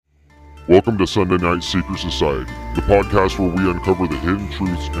Welcome to Sunday Night Secret Society, the podcast where we uncover the hidden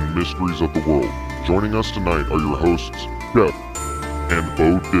truths and mysteries of the world. Joining us tonight are your hosts, Chef and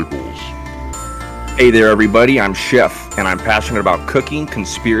Bo Diggles. Hey there, everybody. I'm Chef, and I'm passionate about cooking,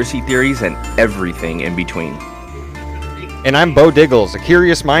 conspiracy theories, and everything in between. And I'm Bo Diggles, a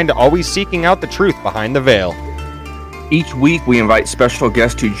curious mind always seeking out the truth behind the veil. Each week, we invite special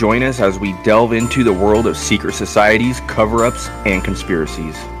guests to join us as we delve into the world of secret societies, cover-ups, and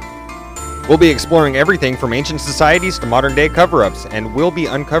conspiracies. We'll be exploring everything from ancient societies to modern-day cover-ups, and we'll be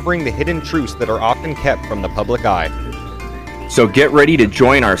uncovering the hidden truths that are often kept from the public eye. So get ready to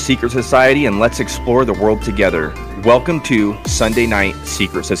join our secret society, and let's explore the world together. Welcome to Sunday Night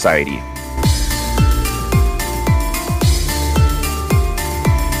Secret Society.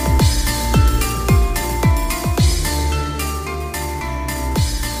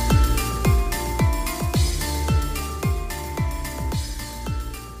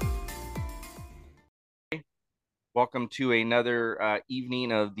 Welcome to another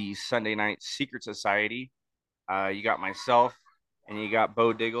evening of the Sunday Night Secret Society. You got myself and you got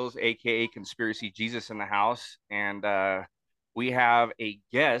Bo Diggles, aka Conspiracy Jesus, in the house, and we have a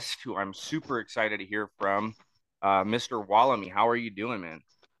guest who I'm super excited to hear from, Mr. VOILAME. How are you doing, man?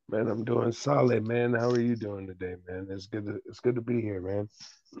 Man, I'm doing solid, man. How are you doing today, man? It's good to be here, man.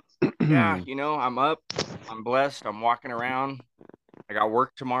 Yeah, I'm up, I'm blessed, I'm walking around. I got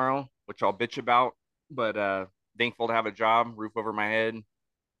work tomorrow, which I'll bitch about, but thankful to have a job, roof over my head.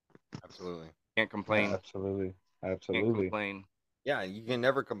 Absolutely. Can't complain. Yeah, absolutely. Can't complain. Yeah, you can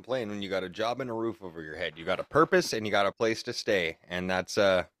never complain when you got a job and a roof over your head. You got a purpose and you got a place to stay, and that's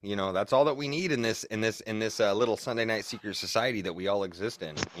that's all that we need in this little Sunday Night Secret Society that we all exist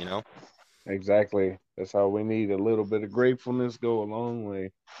in. Exactly. That's all we need. A little bit of gratefulness go a long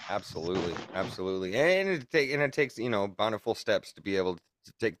way. Absolutely, and it takes bountiful steps to be able to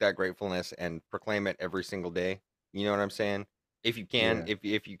take that gratefulness and proclaim it every single day. You know what I'm saying? If you can, Yeah.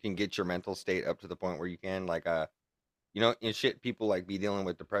 if you can get your mental state up to the point where you can, in shit, people like be dealing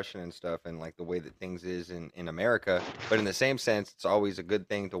with depression and stuff, and like the way that things is in America. But in the same sense, it's always a good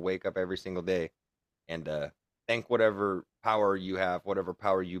thing to wake up every single day and thank whatever power you have, whatever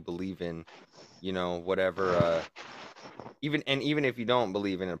power you believe in, whatever. Even if you don't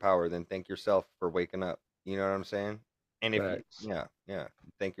believe in a power, then thank yourself for waking up. You know what I'm saying? And if Facts. yeah,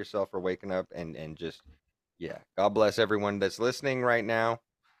 thank yourself for waking up and just God bless everyone that's listening right now.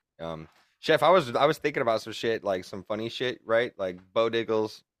 Chef, I was thinking about some shit, like some funny shit, right? Like Bo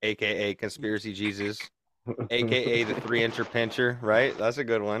Diggles, aka Conspiracy Jesus, aka the 3-incher pincher, right? That's a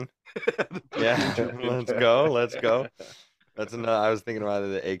good one. Yeah, let's go. That's another. I was thinking about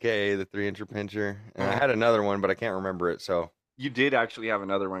it, aka the 3-incher pincher, and I had another one, but I can't remember it. So You did actually have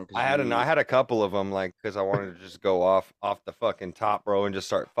another one. I had a couple of them, like, because I wanted to just go off the fucking top, bro, and just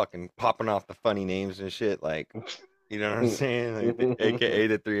start fucking popping off the funny names and shit, like, you know what I'm saying? Like, aka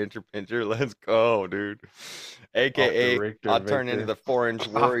the 3-incher pincher. Let's go, dude. Aka I'll turn into the 4-inch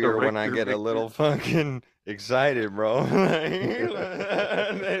warrior when I get a little fucking excited, bro.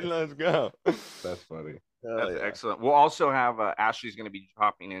 Let's go. That's funny. That's excellent. We'll also have Ashley's going to be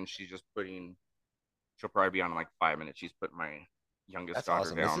popping in. She'll probably be on in like 5 minutes. She's putting my youngest That's daughter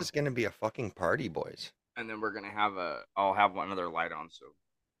awesome. down. This is going to be a fucking party, boys. And then we're going to have I'll have one other light on so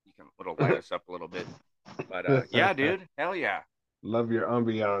you can light us up a little bit. But yeah, dude, hell yeah. Love your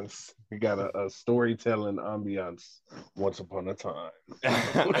ambiance. You got a storytelling ambiance once upon a time.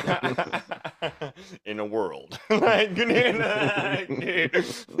 In a world. Far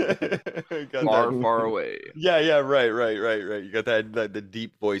away. Yeah, right. You got that the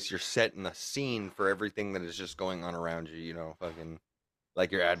deep voice. You're setting the scene for everything that is just going on around you, fucking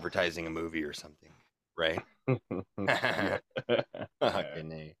like you're advertising a movie or something, right? Fucking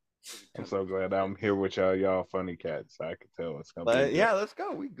A. I'm so glad I'm here with y'all funny cats. I can tell it's gonna be. Yeah, let's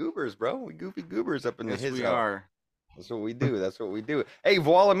go. We goobers, bro. We goofy goobers up in the his. We are. That's what we do. Hey,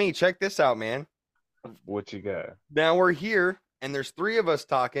 VOILAME, check this out, man. What you got? Now we're here, and there's 3 of us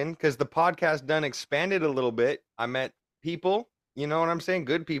talking because the podcast done expanded a little bit. I met people, you know what I'm saying?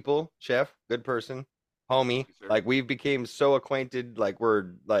 Good people, Chef, good person, homie. Like, we've became so acquainted, like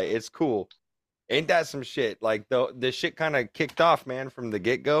we're like, it's cool. Ain't that some shit? Like, the shit kind of kicked off, man, from the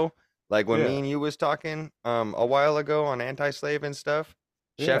get-go. Like when me and you was talking a while ago on anti-slave and stuff.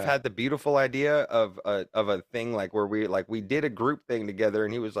 Chef had the beautiful idea of a thing like where we did a group thing together,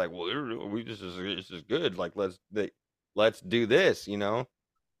 and he was like, "Well, this is good. Like let's do this,"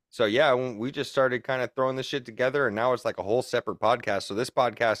 So yeah, we just started kind of throwing this shit together, and now it's like a whole separate podcast. So this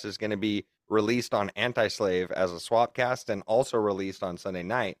podcast is going to be released on Anti-Slave as a swap cast, and also released on Sunday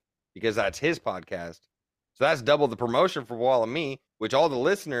night because that's his podcast. So that's double the promotion for VOILAME, which all the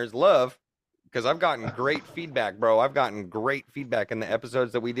listeners love because I've gotten great feedback, bro. I've gotten great feedback in the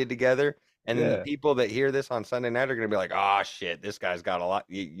episodes that we did together. And then the people that hear this on Sunday night are going to be like, oh, shit, this guy's got a lot.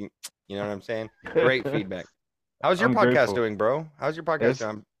 You know what I'm saying? Great feedback. How's your I'm podcast grateful. doing, bro? How's your podcast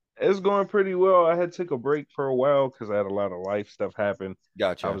doing? It's going pretty well. I had to take a break for a while because I had a lot of life stuff happen.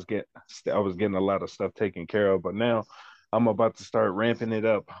 Gotcha. I was getting a lot of stuff taken care of, but now I'm about to start ramping it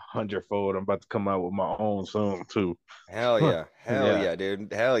up 100-fold. I'm about to come out with my own soon too. Hell yeah. Hell yeah,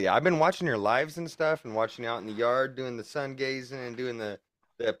 dude. Hell yeah. I've been watching your lives and stuff and watching you out in the yard doing the sun gazing and doing the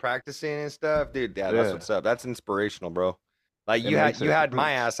practicing and stuff. Dude, that's what's up. That's inspirational, bro. Like you had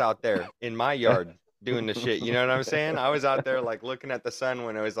my ass out there in my yard doing the shit. You know what I'm saying? I was out there like looking at the sun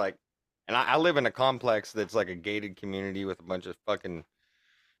when it was like, and I live in a complex that's like a gated community with a bunch of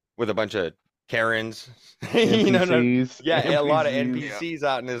Karens. You know what I mean? Yeah, a lot of NPCs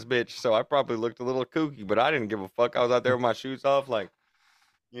out in this bitch. So I probably looked a little kooky, but I didn't give a fuck. I was out there with my shoes off, like,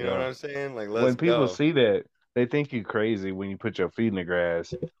 you know what I'm saying? Like, let's when people go. see that, they think you crazy when you put your feet in the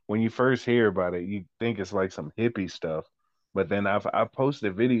grass. When you first hear about it, you think it's like some hippie stuff. But then I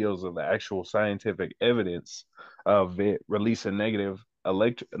posted videos of the actual scientific evidence of it releasing negative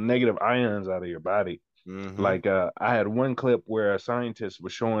ions out of your body. Mm-hmm. Like I had one clip where a scientist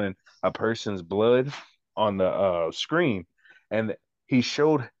was showing a person's blood on the screen, and he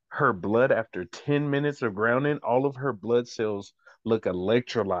showed her blood after 10 minutes of grounding. All of her blood cells look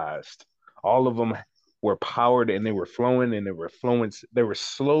electrolyzed. All of them were powered and they were flowing and they were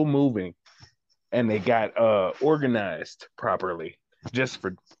slow moving, and they got organized properly just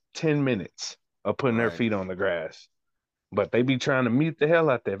for 10 minutes of putting their feet on the grass. But they be trying to mute the hell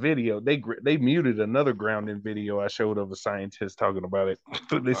out that video. They muted another grounding video I showed of a scientist talking about it.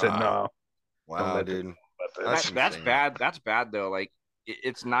 They said, "No, wow, dude, that's bad. That's bad though. Like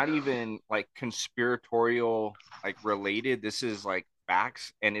it's not even like conspiratorial like related. This is like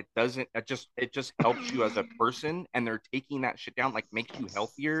facts, and it just helps you as a person. And they're taking that shit down, like makes you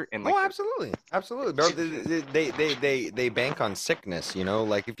healthier. And like, absolutely, bro. They bank on sickness. You know,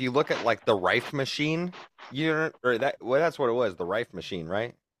 like if you look at like the Rife machine, that's what it was, the Rife machine,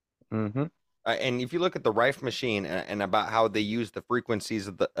 right? Mm-hmm. And if you look at the Rife machine and about how they use the frequencies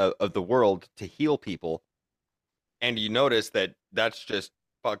of the world to heal people, and you notice that that's just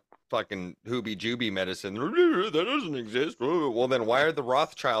fucking hoobie-jooby medicine. That doesn't exist. Well, then why are the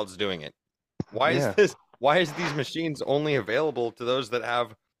Rothschilds doing it? Why is these machines only available to those that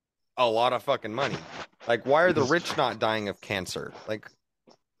have a lot of fucking money? Like, why are the rich not dying of cancer? Like,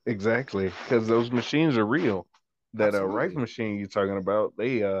 exactly, because those machines are real. That Rife machine you're talking about,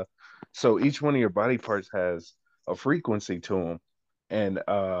 so each one of your body parts has a frequency to them, and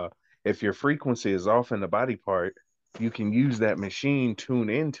if your frequency is off in the body part, you can use that machine tune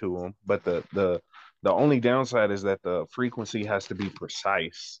into them. But the only downside is that the frequency has to be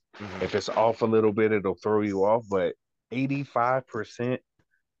precise. Mm-hmm. If it's off a little bit, it'll throw you off. But 85%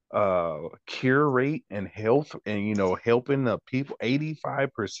 cure rate and health, and helping the people,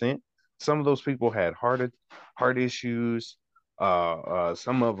 85%. Some of those people had heart issues.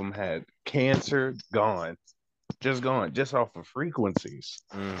 Some of them had cancer, just off of frequencies,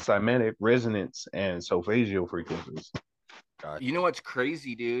 cymatic resonance and solfeggio frequencies. Gotcha. You know what's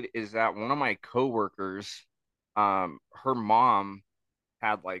crazy, dude, is that one of my coworkers, her mom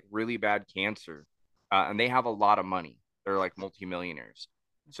had like really bad cancer, and they have a lot of money. They're like multimillionaires.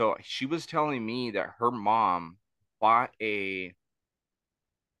 So she was telling me that her mom bought is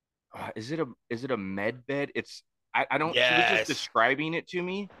it a med bed? I don't. Yes. She was just describing it to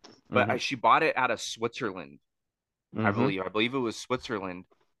me, but she bought it out of Switzerland. Mm-hmm. I believe it was Switzerland,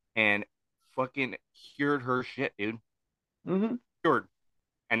 and fucking cured her shit, dude. Mm-hmm. Cured,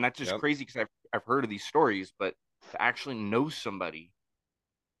 and that's just crazy because I've heard of these stories, but to actually know somebody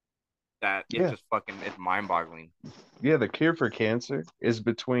that it's mind-boggling. Yeah, the cure for cancer is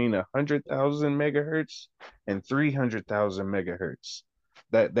between 100,000 megahertz and 300,000 megahertz.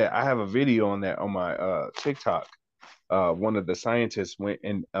 That I have a video on that on my TikTok. One of the scientists went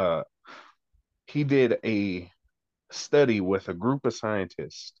and he did a study with a group of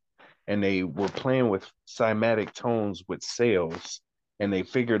scientists, and they were playing with cymatic tones with cells, and they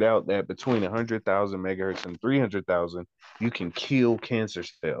figured out that between 100,000 megahertz and 300,000, you can kill cancer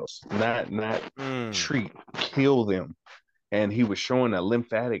cells, not treat, kill them. And he was showing a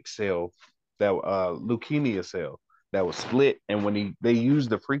lymphatic cell, that leukemia cell, that was split, and when they used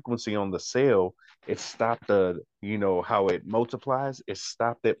the frequency on the cell, it stopped how it multiplies. It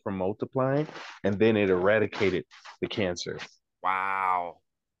stopped it from multiplying, and then it eradicated the cancer. Wow.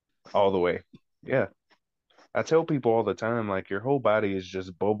 All the way. Yeah. I tell people all the time, like your whole body is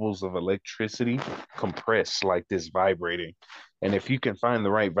just bubbles of electricity compressed like this vibrating. And if you can find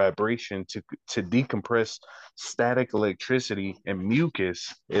the right vibration to decompress static electricity and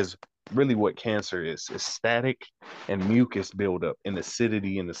mucus is really what cancer is. It's static and mucus buildup and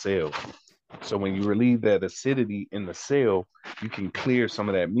acidity in the cell. So when you relieve that acidity in the cell, you can clear some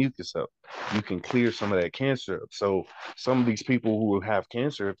of that mucus up. You can clear some of that cancer up. So some of these people who have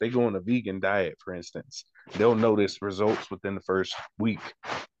cancer, if they go on a vegan diet, for instance, they'll notice results within the first week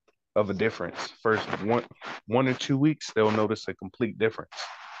of a difference. First 1 or 2 weeks, they'll notice a complete difference.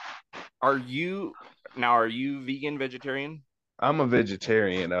 Are you vegan, vegetarian? I'm a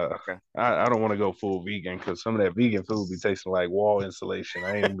vegetarian. Okay. I don't want to go full vegan because some of that vegan food be tasting like wall insulation.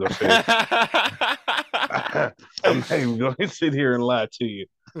 I ain't even gonna say I'm not even going to sit here and lie to you.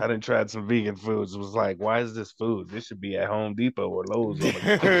 I done tried some vegan foods. It was like, why is this food? This should be at Home Depot or Lowe's. Dude,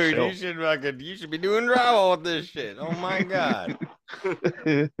 you should be doing drywall with this shit. Oh my god.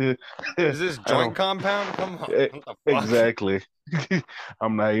 Is this joint compound? Come on. Exactly.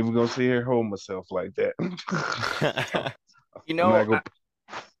 I'm not even gonna sit here and hold myself like that. You know,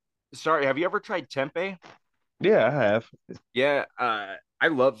 sorry, have you ever tried tempeh? Yeah, I have. Yeah,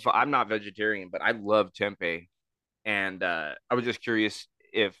 I'm not vegetarian, but I love tempeh. And I was just curious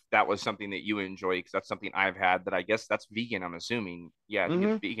if that was something that you enjoy, because that's something I've had that I guess that's vegan, I'm assuming. Yeah, I think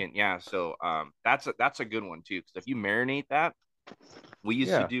it's vegan. Yeah, so that's a good one too, because if you marinate that, we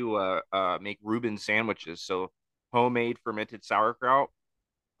used to do make Reuben sandwiches, so homemade fermented sauerkraut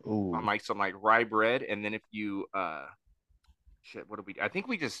on like some like rye bread, and then if you what did we do? I think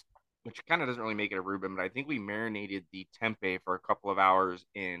we just, which kind of doesn't really make it a Reuben, but I think we marinated the tempeh for a couple of hours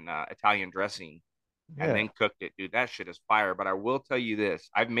in Italian dressing and then cooked it. Dude, that shit is fire. But I will tell you this,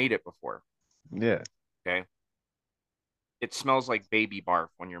 I've made it before. Yeah. Okay. It smells like baby barf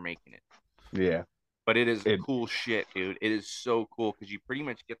when you're making it. Yeah. But it is cool shit, dude. It is so cool because you pretty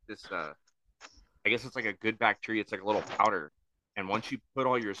much get this, I guess it's like a good bacteria. It's like a little powder. And once you put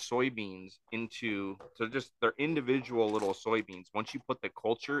all your soybeans into, so just they're individual little soybeans. Once you put the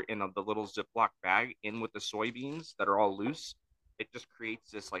culture in the little Ziploc bag in with the soybeans that are all loose, it just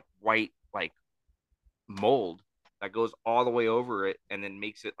creates this like white, like mold that goes all the way over it and then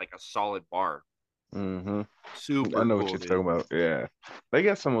makes it like a solid bar. Mm-hmm. Super I know cool, what you're dude. talking about. Yeah. They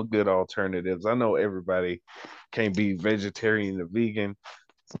got some good alternatives. I know everybody can't be vegetarian or vegan.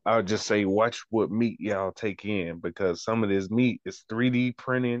 I'll just say, watch what meat y'all take in, because some of this meat is 3D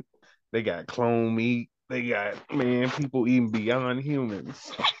printed. They got clone meat. They got, man, people eating beyond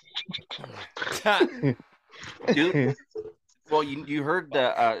humans. Dude, well, you heard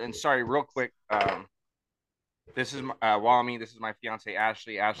the, and sorry, real quick. This is WOILAME. This is my fiance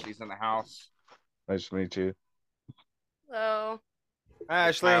Ashley. Ashley's in the house. Nice to meet you. Hello.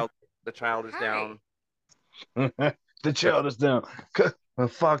 Ashley. The child is down. The child is down.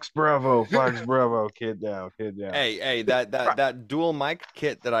 Fox Bravo, kid down. Hey, that dual mic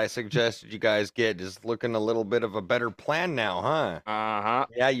kit that I suggested you guys get is looking a little bit of a better plan now, huh? Uh-huh.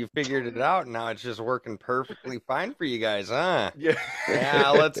 Yeah, you figured it out. Now it's just working perfectly fine for you guys, huh? Yeah. Yeah,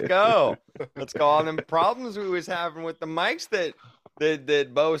 let's go. Let's go on them problems we was having with the mics that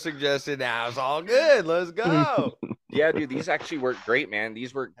Bo suggested. Now it's all good. Let's go. Yeah, dude, these actually work great, man.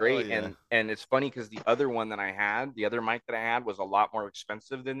 These work great. Yeah. And it's funny because the other one that I had, the other mic that I had was a lot more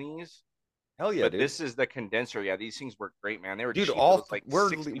expensive than these. Hell yeah, but dude. This is the condenser. Yeah, these things work great, man. They were dude, cheap. all like we're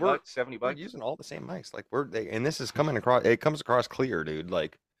 60 we're, bucks, 70 bucks. We're using all the same mics. Like and this is coming across. It comes across clear, dude.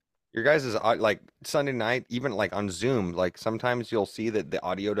 Like your guys is like Sunday night, even like on Zoom. Like sometimes you'll see that the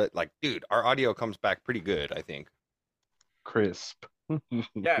audio, dude, our audio comes back pretty good. I think crisp.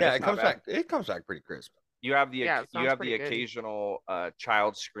 Yeah, it comes back. It comes back pretty crisp. You have the good. occasional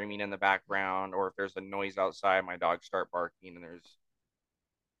child screaming in the background, or if there's a noise outside, my dogs start barking, and there's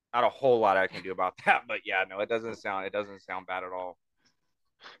not a whole lot I can do about that. But yeah, no, it doesn't sound bad at all.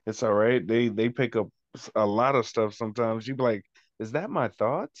 It's all right. They pick up a lot of stuff sometimes. You be like, is that my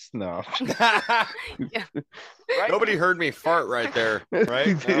thoughts? No. Yeah. Right? Nobody heard me fart right there,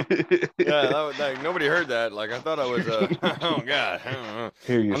 right? No? Yeah, nobody heard that. Like I thought I was oh god.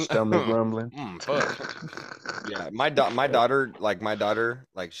 Hear your stomach rumbling. Yeah, my daughter,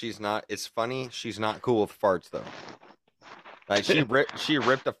 she's not. It's funny. She's not cool with farts though. Like she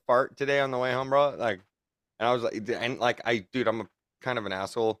ripped a fart today on the way home, bro. Like, and I was like, I'm kind of an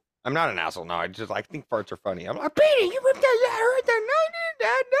asshole. I'm not an asshole. No, I think farts are funny. I'm like, Petey, you ripped that? Yeah, I heard that. No, I didn't,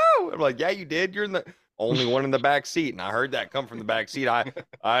 Dad. No. I'm like, yeah, you did. You're in the only one in the back seat, and I heard that come from the back seat.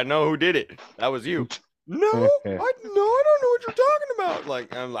 I know who did it. That was you. No, I don't know what you're talking about.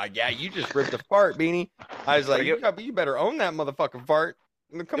 Like, I'm like, yeah, you just ripped a fart, Beanie. I was like, you better own that motherfucking fart.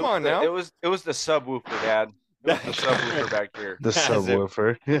 Come on now. It was the subwoofer, Dad. The subwoofer back here. The As if-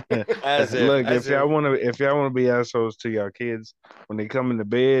 subwoofer. as if- Look, as if y'all if- wanna be assholes to y'all kids when they come into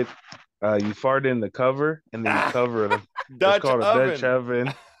bed, you fart in the cover and then you cover them. Dutch It's called a oven. Dutch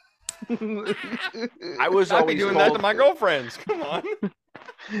oven. I was I'd be always doing that to told my girlfriends. Come on.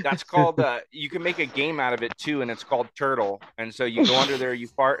 that's called you can make a game out of it too, and it's called turtle. And so you go under there, you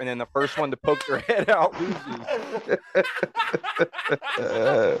fart, and then the first one to poke their head out loses.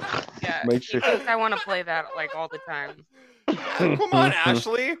 Yeah, Make he sure. thinks I want to play that like all the time. Come on,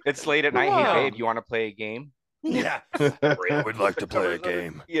 Ashley. It's late at night. Come Hey on. babe, you want to play a game? Yeah. We'd like to play a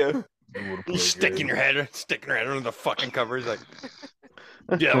game. Yeah. You sticking your head under the fucking covers like,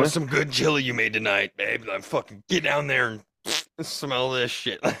 yeah, it was some good chili you made tonight, babe. I'm fucking get down there and smell this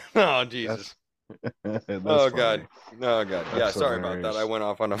shit. Oh Jesus. Oh God. No God. Yeah, That's sorry about that. hilarious. I went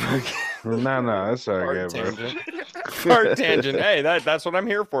off on a fucking No, that's all fart right, bro. tangent. Fart tangent. Hey, that's what I'm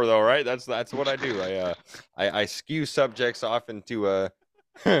here for, though, right? That's what I do. I skew subjects off into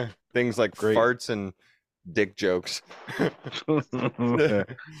things like Great. farts and dick jokes.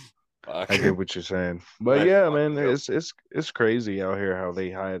 I get what you're saying, but I yeah, fucking man, do. it's crazy out here how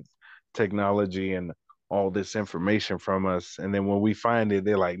they hide technology and all this information from us, and then when we find it,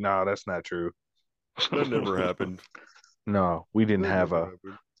 they're like, "No, that's not true." That never happened. No, we didn't That have never a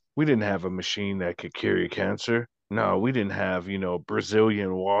happened. we didn't have a machine that could cure your cancer. No, we didn't have,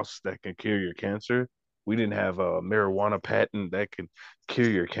 Brazilian wasps that can cure your cancer. We didn't have a marijuana patent that can cure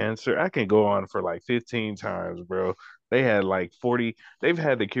your cancer. I can go on for like 15 times, bro. They had like 40, they've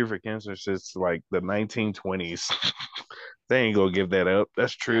had the cure for cancer since like the 1920s. They ain't gonna give that up.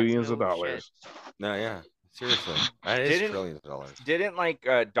 That's trillions of no dollars. No, yeah, seriously, that is Didn't- trillions of dollars. Didn't like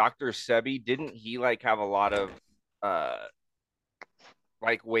Dr. Sebi, didn't he like have a lot of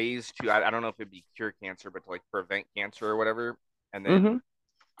like ways to I don't know if it'd be cure cancer, but to like prevent cancer or whatever, and then Mhm.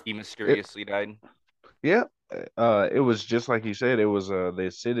 he mysteriously died. Yeah. It was just like you said, it was the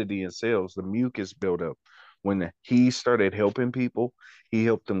acidity in cells, the mucus buildup. When he started helping people, he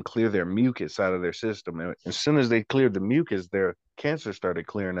helped them clear their mucus out of their system. And as soon as they cleared the mucus, their cancer started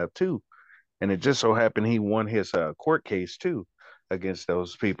clearing up too. And it just so happened he won his court case too against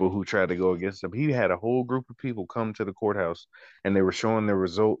those people who tried to go against him. He had a whole group of people come to the courthouse and they were showing the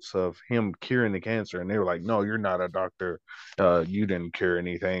results of him curing the cancer. And they were like, "No, you're not a doctor. You didn't cure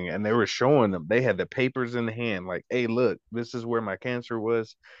anything." And they were showing them, they had the papers in the hand, like, "Hey, look, this is where my cancer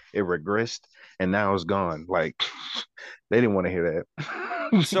was. It regressed and now it's gone." Like, they didn't want to hear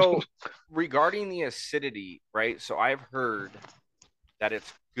that. So regarding the acidity, right? So I've heard that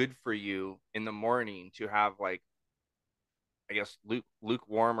it's good for you in the morning to have like I guess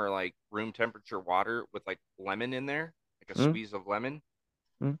lukewarm or like room temperature water with like lemon in there, like a Mm. squeeze of lemon.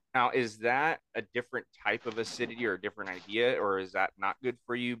 Mm. Now, is that a different type of acidity or a different idea, or is that not good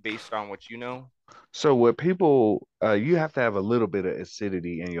for you based on what you know? So what people you have to have a little bit of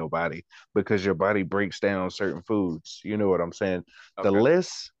acidity in your body because your body breaks down certain foods. You know what I'm saying? The Okay.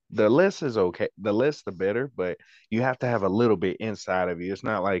 less is okay. The less the better, but you have to have a little bit inside of you. It's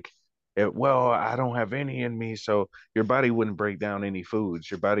not like well, I don't have any in me, so your body wouldn't break down any foods.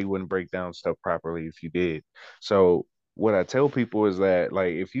 Your body wouldn't break down stuff properly if you did. So what I tell people is that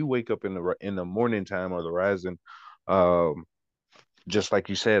like if you wake up in the morning time or the rising, um just like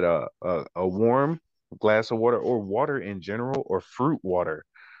you said, a warm glass of water or water in general or fruit water.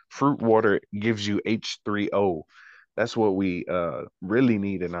 Fruit water gives you H3O. That's what we really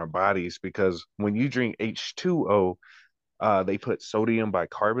need in our bodies because when you drink H2O, they put sodium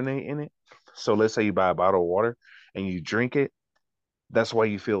bicarbonate in it. So let's say you buy a bottle of water and you drink it, that's why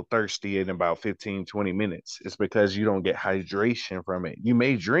you feel thirsty in about 15, 20 minutes. It's because you don't get hydration from it. You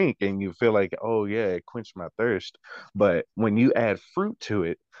may drink and you feel like, oh, yeah, it quenched my thirst. But when you add fruit to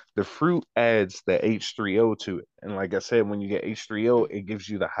it, the fruit adds the H3O to it. And like I said, when you get H3O, it gives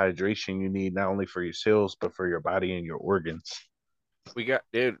you the hydration you need, not only for your cells, but for your body and your organs.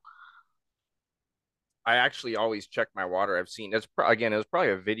 Dude, I actually always check my water. I've seen again, it was probably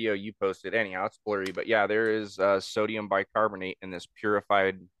a video you posted. Anyhow, it's blurry, but yeah, there is sodium bicarbonate in this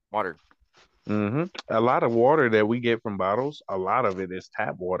purified water. A lot of water that we get from bottles, a lot of it is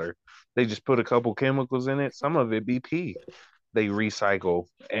tap water. They just put a couple chemicals in it. Some of it BP. They recycle,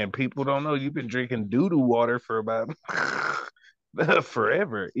 and people don't know you've been drinking doo-doo water for about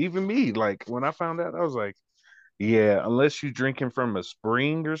forever. Even me, like when I found out, I was like, yeah, unless you're drinking from a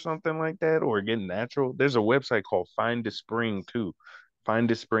spring or something like that, or getting natural. There's a website called Find a Spring too,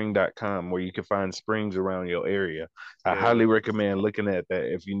 findaspring.com, where you can find springs around your area. I Good. highly recommend looking at that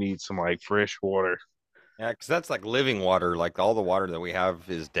if you need some like fresh water. Yeah, because that's like living water. Like all the water that we have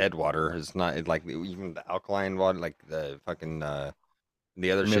is dead water. It's not like even the alkaline water, like the fucking the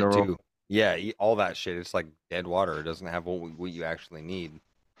other Mineral. shit too. Yeah, all that shit. It's like dead water. It doesn't have what you actually need.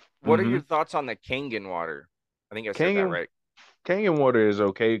 What are your thoughts on the Kangen water? I think I said that Kangen right. Kangen water is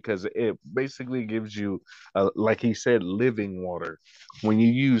okay because it basically gives you, like he said, living water. When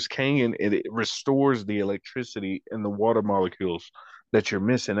you use Kangen, it restores the electricity in the water molecules that you're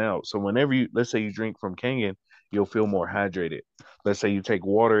missing out. So whenever let's say you drink from Kangen, you'll feel more hydrated. Let's say you take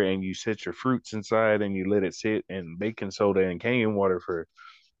water and you set your fruits inside and you let it sit in baking soda and Kangen water for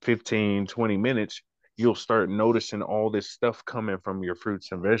 15, 20 minutes, you'll start noticing all this stuff coming from your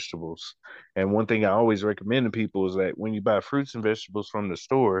fruits and vegetables. And one thing I always recommend to people is that when you buy fruits and vegetables from the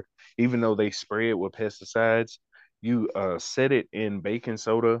store, even though they spray it with pesticides, you set it in baking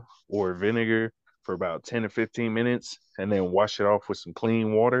soda or vinegar for about 10 to 15 minutes and then wash it off with some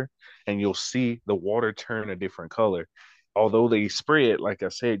clean water, and you'll see the water turn a different color. Although they spray it, like I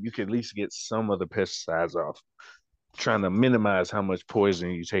said, you can at least get some of the pesticides off, trying to minimize how much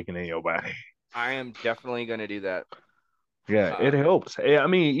poison you're taking in your body. I am definitely going to do that. Yeah, it helps. I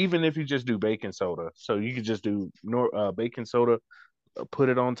mean, even if you just do baking soda, so you could just do baking soda, put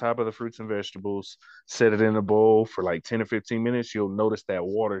it on top of the fruits and vegetables, set it in a bowl for like 10 or 15 minutes. You'll notice that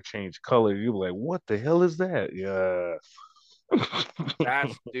water change color. You're like, what the hell is that? Yeah.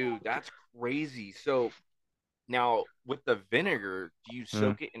 That's crazy. So now with the vinegar, do you Mm.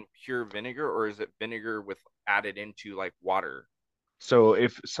 soak it in pure vinegar or is it vinegar with added into like water? So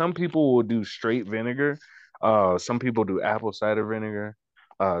if some people will do straight vinegar, some people do apple cider vinegar,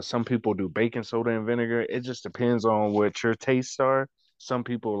 some people do baking soda and vinegar. It just depends on what your tastes are. Some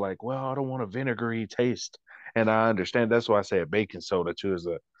people are like, well, I don't want a vinegary taste, and I understand. That's why I said baking soda too is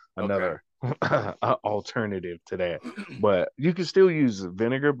Okay. another alternative to that. But you can still use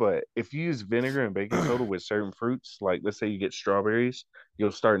vinegar. But if you use vinegar and baking soda with certain fruits, like let's say you get strawberries,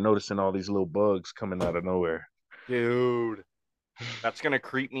 you'll start noticing all these little bugs coming out of nowhere. Dude, that's gonna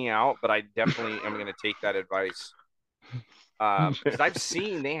creep me out, but I definitely am gonna take that advice. Because I've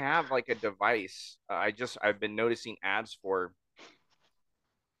seen they have like a device. I've been noticing ads for,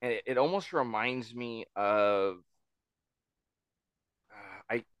 and it almost reminds me of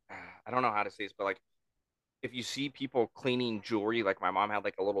I I don't know how to say this, but like if you see people cleaning jewelry, like my mom had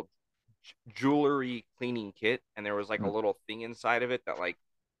like a little jewelry cleaning kit, and there was like a little thing inside of it that like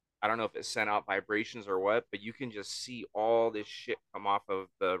I don't know if it sent out vibrations or what, but you can just see all this shit come off of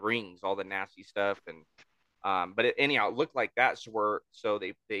the rings, all the nasty stuff, and anyhow, it looked like that. So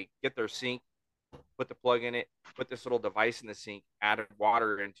they get their sink, put the plug in it, put this little device in the sink, added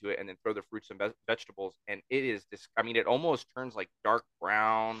water into it, and then throw the fruits and vegetables, and it is this. I mean, it almost turns like dark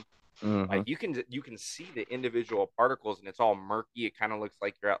brown. Hmm. Like you can see the individual particles, and it's all murky. It kind of looks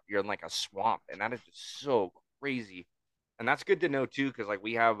like you're in like a swamp, and that is just so crazy. And that's good to know too, because like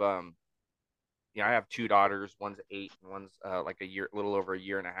we have I have two daughters. One's 8 and one's like a little over a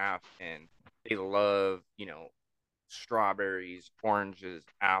year and a half, and they love strawberries, oranges,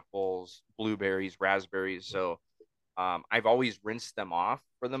 apples, blueberries, raspberries. So I've always rinsed them off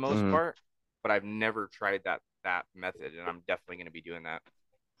for the most Hmm. part, but I've never tried that method, and I'm definitely going to be doing that.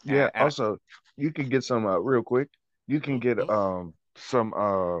 Yeah. And Also, you can get some real quick. You can get Mhm. some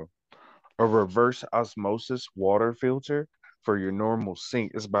a reverse osmosis water filter for your normal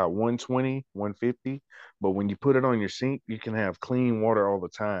sink. It's about 120, 150. But when you put it on your sink, you can have clean water all the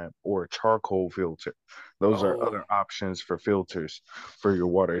time, or a charcoal filter. Those are other Oh, options for filters for your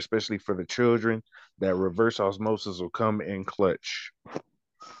water, especially for the children. That reverse osmosis will come in clutch.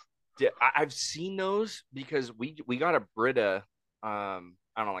 I've seen those because we got a Brita, I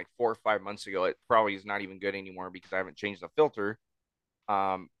don't know, like 4 or 5 months ago. It probably is not even good anymore because I haven't changed the filter.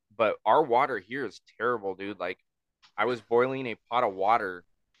 But our water here is terrible, dude. Like I was boiling a pot of water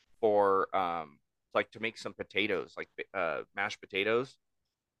for like to make some potatoes, like mashed potatoes,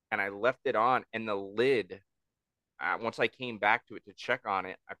 and I left it on, and the lid. Once I came back to it to check on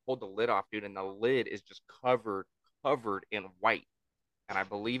it, I pulled the lid off, dude, and the lid is just covered in white. And I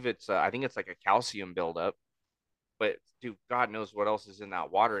believe I think it's like a calcium buildup. But dude, God knows what else is in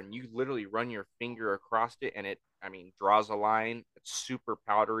that water, and you literally run your finger across it, and I mean, draws a line. It's super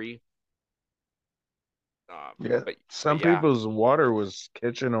powdery. Yeah, But some yeah, people's water was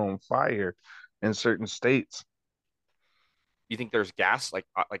catching on fire in certain states. you think there's gas, like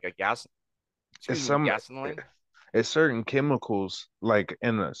a gas? It's Excuse me, some gas in the line? it's certain chemicals like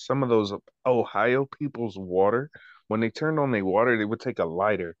in some of those Ohio people's water. When they turned on their water, they would take a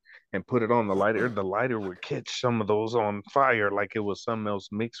lighter and put it on the lighter. The lighter would catch some of those on fire like it was something else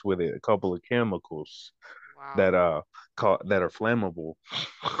mixed with it, a couple of chemicals Wow. that that are flammable.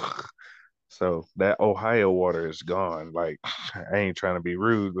 So that Ohio water is gone. Like I ain't trying to be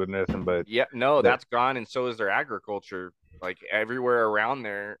rude with nothing, but Yeah, no, that that's gone, and so is their agriculture. Like everywhere around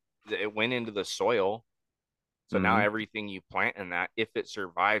there, it went into the soil. So now Mhm. everything you plant in that, if it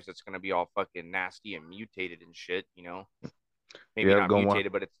survives, it's going to be all fucking nasty and mutated and shit, Maybe Yeah, not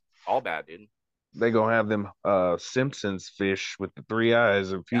mutated, but it's all bad, dude. they gonna have them Simpsons fish with the three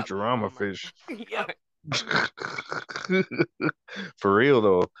eyes and Yep. Futurama Oh my. fish. Yep. For real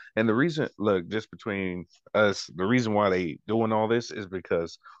though. And the reason, look, just between us, the reason why they doing all this is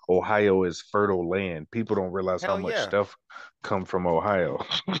because Ohio is fertile land. People don't realize how Hell much yeah. stuff come from Ohio.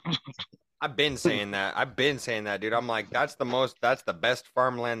 I've been saying that. I've been saying that, dude. I'm like, that's the best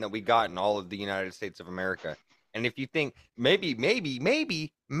farmland that we got in all of the United States of America. And if you think maybe,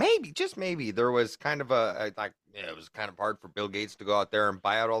 just maybe, there was kind of it was kind of hard for Bill Gates to go out there and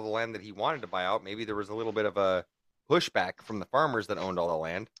buy out all the land that he wanted to buy out. Maybe there was a little bit of a pushback from the farmers that owned all the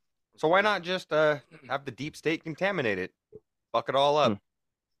land. So why not just have the deep state contaminate it, fuck it all up?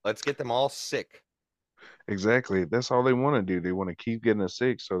 Let's get them all sick. Exactly. That's all they want to do. They want to keep getting us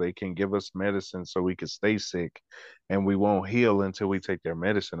sick so they can give us medicine so we can stay sick and we won't heal until we take their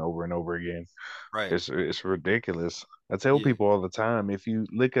medicine over and over again. Right. It's ridiculous. I tell Yeah. people all the time, if you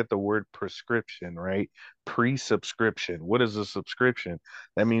look at the word prescription, right? Pre-subscription. What is a subscription?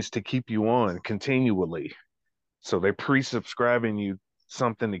 That means to keep you on continually. So they're pre-subscribing you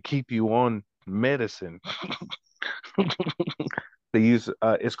something to keep you on medicine. They use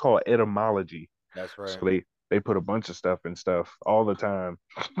it's called etymology. That's right. So they put a bunch of stuff in stuff all the time.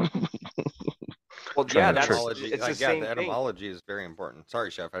 Well, Trying yeah, to that's trick. Etymology, it's the the same thing. etymology is very important. Sorry,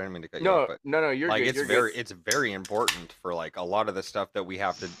 chef, I didn't mean to cut you off, No, but no, you're like good. You're good. it's very important for like a lot of the stuff that we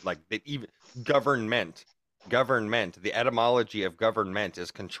have to like that even government, the etymology of government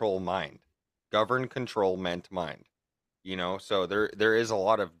is control mind, govern, control, ment, mind. So there is a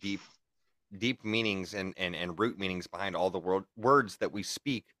lot of deep meanings and root meanings behind all the words that we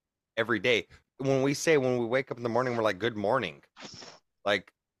speak every day. When we wake up in the morning, we're like, good morning.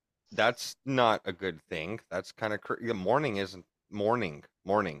 Like, that's not a good thing. That's kind of mourning isn't mourning,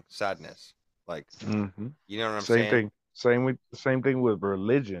 sadness. Like, Hmm. you know what I'm Same saying? thing. Same thing with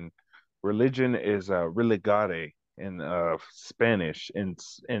religion. Religion is religare in Spanish. In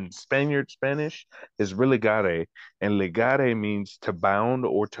Spaniard Spanish is religare, and legare means to bound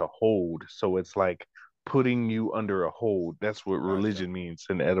or to hold. So it's like putting you under a hold. That's what Gotcha. religion means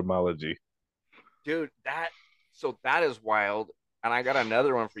in etymology. Dude, that is wild. And I got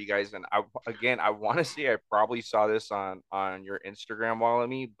another one for you guys. And I want to say I probably saw this on your Instagram,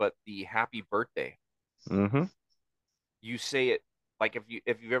 WALAME, but the happy birthday. Hmm. You say it like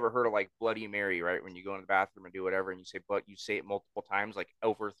if you've ever heard of like Bloody Mary, right? When you go in the bathroom and do whatever, and you say, but you say it multiple times, like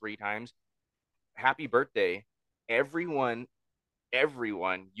over 3 times. Happy birthday. Everyone,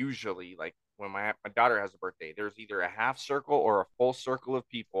 everyone usually like when my daughter has a birthday, there's either a half circle or a full circle of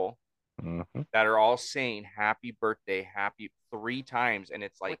people Hmm. that are all saying happy birthday, happy 3 times. And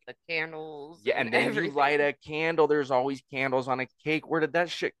it's like, with the candles. yeah, and then everything. you light a candle. There's always candles on a cake. Where did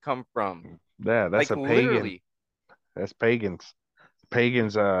that shit come from? Yeah, that's Like a pagan. literally. That's pagans.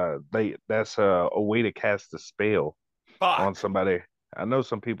 Pagans, that's a way to cast a spell on Fuck. somebody. I know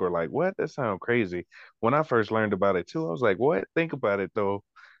some people are like, "What? That sounds crazy." When I first learned about it too, I was like, "What?" Think about it though.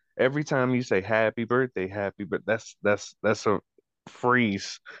 Every time you say "Happy Birthday," happy, but that's a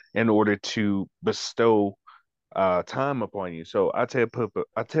phrase in order to bestow time upon you. So I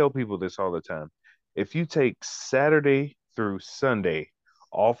tell people this all the time. If you take Saturday through Sunday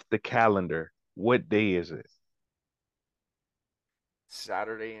off the calendar, what day is it?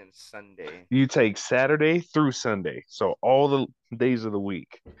 Saturday and Sunday. You take Saturday through Sunday. So all the days of the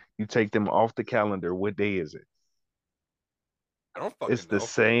week, you take them off the calendar. What day is it? I don't fucking It's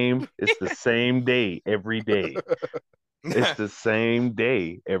the same day every day. It's know. the same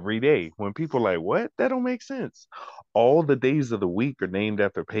day every day. When people are like, what? That don't make sense. All the days of the week are named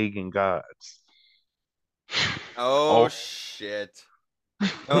after pagan gods. Oh All shit.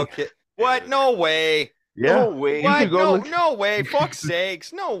 Okay. What? No way. yeah, No way, you can What? dude. go No, look. no way. Fuck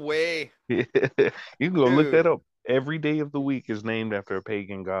sakes. No way. You can go look that Dude. up. Every day of the week is named after a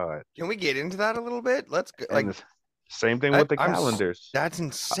pagan god. Can we get into that a little bit? Let's go. And Like, the same thing with the I'm calendars. that's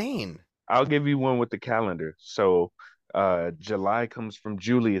insane. I'll give you one with the calendar. So, July comes from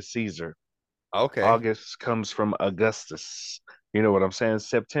Julius Caesar. Okay. August comes from Augustus. You know what I'm saying?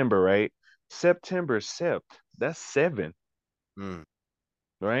 September, right? September, sept. That's 7, Hmm.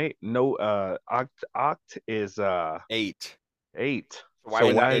 right? No, oct is 8. 8. So why So would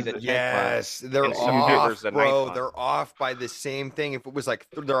And that why be is the it? 10th month? yes, they're And You get September's off, the ninth bro. month. They're off by the same thing. If it was like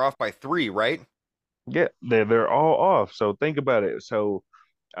they're off by 3, right? yeah, they're all off. So think about it. So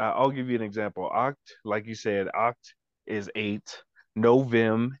I'll give you an example. Oct, like you said, oct is 8.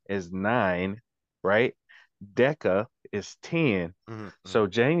 Novem is 9, right? Deca is 10. Mhm, So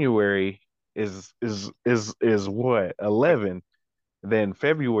January is what? 11. Then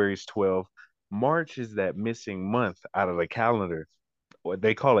February is 12. March is that missing month out of the calendar. What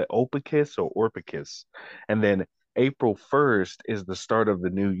they call it Opicus or Orpicus. And then April 1st is the start of the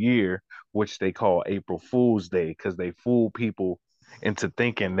new year, which they call April Fool's Day because they fool people into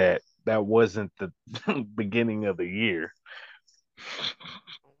thinking that that wasn't the beginning of the year. Oh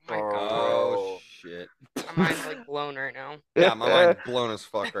my Oh, god. Oh bro. shit. My mind's like blown right now. Yeah, my mind's blown as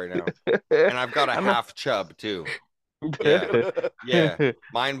fuck right now. And I've got a I'm not. half chub too. Yeah. Yeah.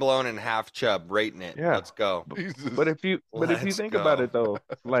 Mind blown and half chub, rating it. Yeah. Let's go. But if you Let's think about go. it though,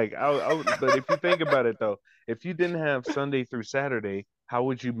 like but if you think about it though, if you didn't have Sunday through Saturday, how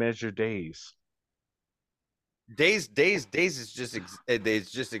would you measure days? Days is just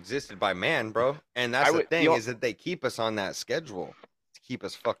it's just existed by man, bro. And that's I the would, thing is that they keep us on that schedule to keep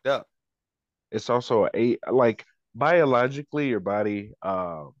us fucked up. It's also like biologically your body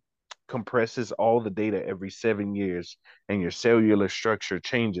compresses all the data every 7 years and your cellular structure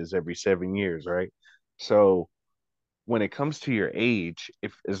changes every 7 years, right? So when it comes to your age,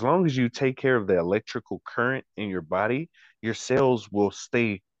 if as long as you take care of the electrical current in your body, your cells will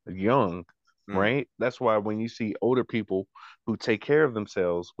stay young, Mm. right? That's why when you see older people who take care of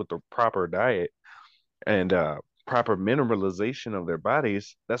themselves with the proper diet and proper mineralization of their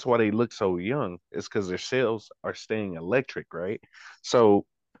bodies, that's why they look so young. It's because their cells are staying electric, right? So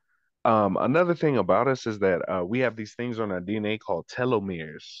another thing about us is that we have these things on our DNA called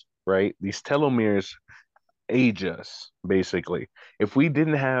telomeres, right? These telomeres age us, basically. If we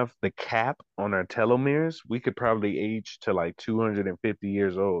didn't have the cap on our telomeres, we could probably age to like 250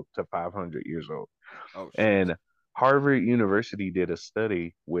 years old to 500 years old. Oh shit. And Harvard University did a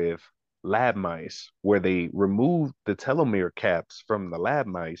study with lab mice where they removed the telomere caps from the lab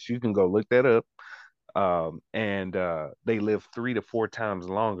mice. You can go look that up. And they live 3 to 4 times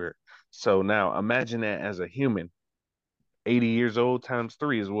longer. So now imagine that as a human. 80 years old times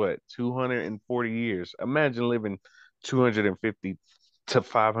three is what? 240 years. Imagine living 250 to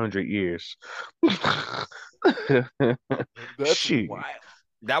 500 years. that's Shoot. wild.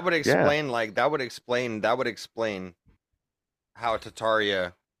 That would Yeah. explain how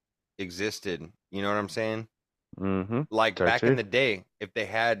Tataria existed. You know what I'm saying? Mm-hmm. Like back in Tartar. the day, if they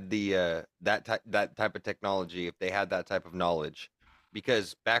had the that type of technology, if they had that type of knowledge,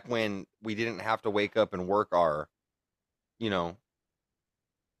 because back when we didn't have to wake up and work our, you know,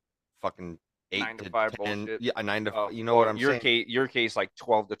 fucking 9 to 5 10, bullshit. yeah, 9 to, Oh, you know what I'm your saying? case like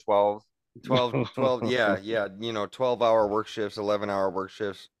 12 to 12. 12, yeah, yeah, 12-hour work shifts, 11-hour work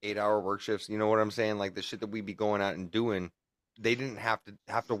shifts, 8-hour work shifts, you know what I'm saying? Like the shit that we be going out and doing, they didn't have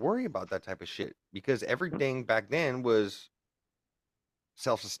to worry about that type of shit because everything back then was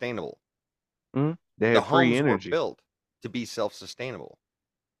self-sustainable. Mhm. They The have free homes were energy. built to be self-sustainable.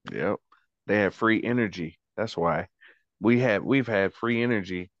 Yep. They have free energy. That's why we've had free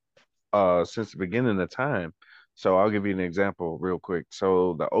energy since the beginning of time. So I'll give you an example real quick.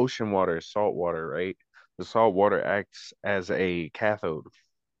 So the ocean water is salt water, right? The salt water acts as a cathode.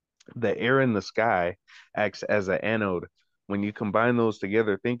 The air in the sky acts as an anode. When you combine those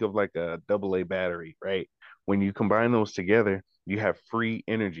together, think of like a double A battery, right? When you combine those together, you have free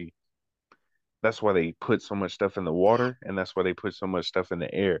energy. That's why they put so much stuff in the water, and that's why they put so much stuff in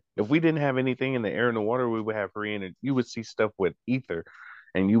the air. If we didn't have anything in the air and the water, we would have free energy. You would see stuff with ether,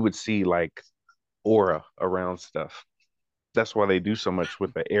 and you would see like aura around stuff. That's why they do so much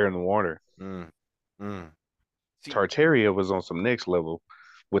with the air and the water. Mm, mm. See, Tartaria was on some next level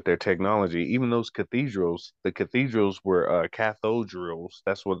with their technology. Even those cathedrals, the cathedrals were cathodrals.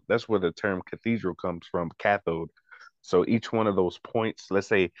 That's where the term cathedral comes from, cathode. So each one of those points, let's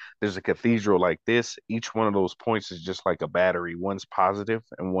say there's a cathedral like this, each one of those points is just like a battery. One's positive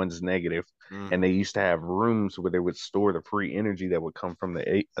and one's negative. Mm. And they used to have rooms where they would store the free energy that would come from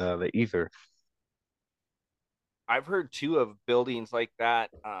the ether. I've heard too of buildings like that.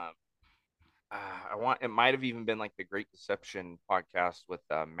 It might have even been like the Great Deception podcast with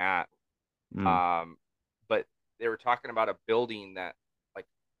Matt. Mm, Um, but they were talking about a building that, like,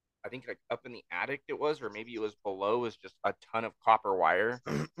 I think like up in the attic it was, or maybe it was below, was just a ton of copper wire,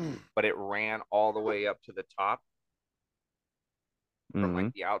 but it ran all the way up to the top from like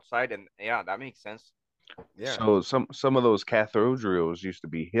mm. the outside. And yeah, that makes sense. Yeah. So some of those cathedrals used to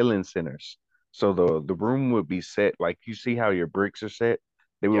be healing centers. So the room would be set like you see how your bricks are set.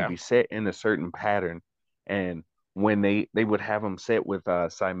 They would Yeah. be set in a certain pattern, and when they would have them set with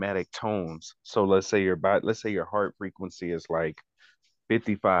cymatic tones. So let's say your heart frequency is like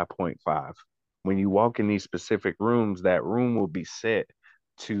 55.5. When you walk in these specific rooms, that room will be set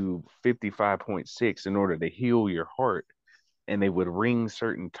to 55.6 in order to heal your heart, and they would ring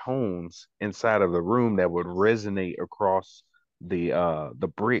certain tones inside of the room that would resonate across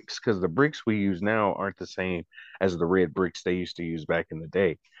the bricks, because the bricks we use now aren't the same as the red bricks they used to use back in the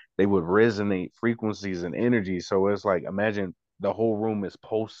day. They would resonate frequencies and energy, so it's like, imagine the whole room is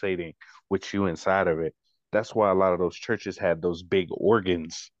pulsating with you inside of it. That's why a lot of those churches had those big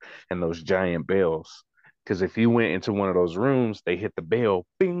organs and those giant bells, because if you went into one of those rooms, they hit the bell,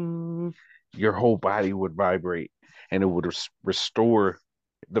 bing, your whole body would vibrate, and it would restore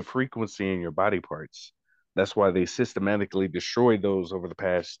the frequency in your body parts. That's why they systematically destroyed those over the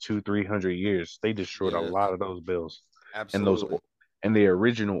past 200-300 years. They destroyed a Yes, lot of those bells and those absolutely. and the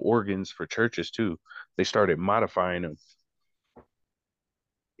original organs for churches too. They started modifying them.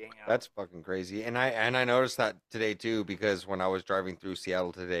 Damn. That's fucking crazy. And I noticed that today too, because when I was driving through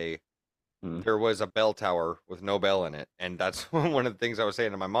Seattle today, Mm. there was a bell tower with no bell in it. And that's one of the things I was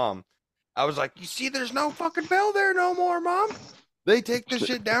saying to my mom. I was like, you see, there's no fucking bell there no more, Mom. They take this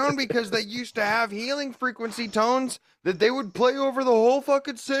shit down because they used to have healing frequency tones that they would play over the whole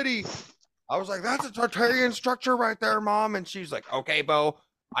fucking city. I was like, that's a Tartarian structure right there, Mom. And she's like, okay, Bo,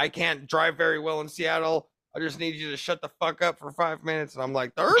 I can't drive very well in Seattle. I just need you to shut the fuck up for 5 minutes. And I'm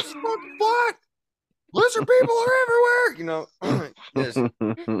like, the earth's fucking flat. Lizard people are everywhere. You know, just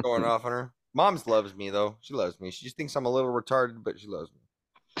going off on her. Mom's loves me, though. She loves me. She just thinks I'm a little retarded, but she loves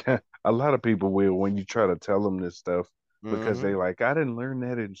me. A lot of people will when you try to tell them this stuff, because Mhm. they like, I didn't learn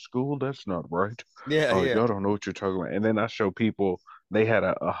that in school. That's not right. Yeah, Oh, yeah. y'all don't know what you're talking about. And then I show people they had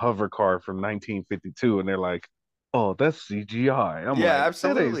a hover car from 1952, and they're like, oh, that's CGI. I'm Yeah, like,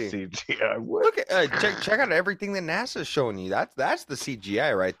 that ain't absolutely. CGI. What? Look at check out everything that NASA's showing you. That's the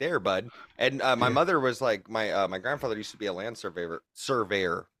CGI right there, bud. And my Yeah. mother was like, my grandfather used to be a land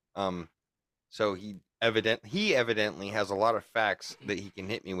surveyor. So he evidently has a lot of facts that he can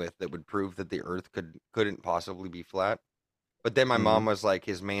hit me with that would prove that the Earth couldn't possibly be flat. But then my Mhm. mom was like,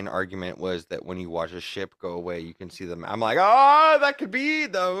 his main argument was that when you watch a ship go away, you can see them. I'm like, oh, that could be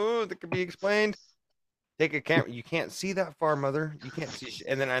though. That could be explained. Take a camera. You can't see that far, mother. You can't see.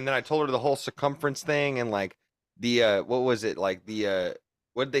 And then I told her the whole circumference thing and like the what was it like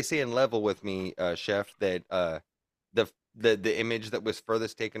what did they say in Level with me, chef, that the image that was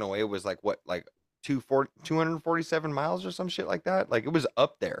furthest taken away was like what, like 247 miles or some shit like that. Like it was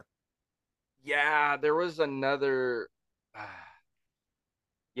up there. Yeah, there was another.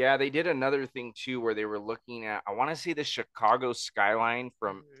 Yeah, they did another thing too where they were looking at, I want to say, the Chicago skyline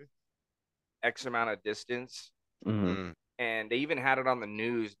from Mhm. X amount of distance. Mhm. Mm. And they even had it on the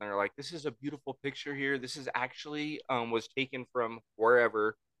news. And they're like, this is a beautiful picture here. This is actually was taken from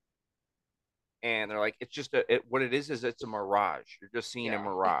wherever. And they're like, it's just what it is it's a mirage. You're just seeing a Yeah.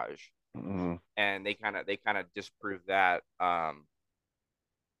 mirage. Mhm. And they kind of disprove that.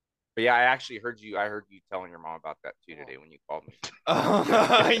 But yeah, I heard you telling your mom about that too today when you called me.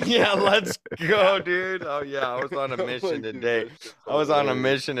 Yeah, let's go, dude. Oh yeah, I was on a I'm mission like, dude, today. that shit's I was on a hilarious.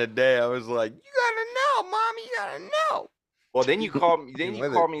 mission today. I was like, you gotta know, mom. You gotta know. Well, then you called me. Then Fucking you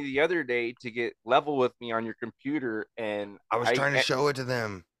with it. called me the other day to get level with me on your computer, and I was trying to show it to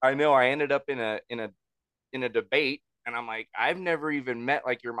them. I know I ended up in a debate, and I'm like, I've never even met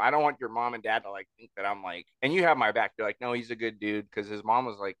like your. I don't want your mom and dad to like think that I'm like, and you have my back. You're like, no, he's a good dude, because his mom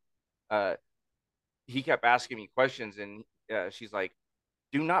was like, uh, he kept asking me questions, and she's like,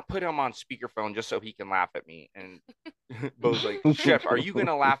 do not put him on speakerphone just so he can laugh at me. And Bo's like, Chef, are you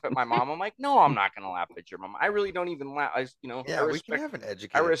gonna laugh at my mom? I'm like, no, I'm not gonna laugh at your mom. I really don't even laugh. Yeah, we can have an I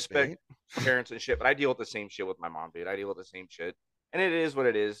educated respect debate. parents and shit, but I deal with the same shit with my mom, dude. I deal with the same shit, and it is what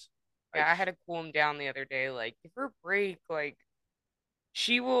it is. Yeah, Like, I had to cool him down the other day. Like, give her a break. Like,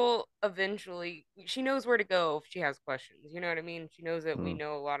 she will eventually. She knows where to go if she has questions. You know what I mean? She knows that we Mhm.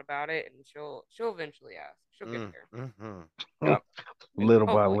 know a lot about it, and she'll eventually ask. She'll get there. Mm-hmm. yep. And Little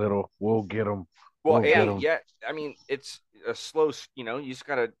by Hopefully. little, we'll get them. well, We'll get hey, them. yeah. I mean, it's a slow. You just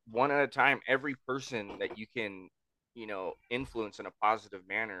gotta one at a time. Every person that you can, influence in a positive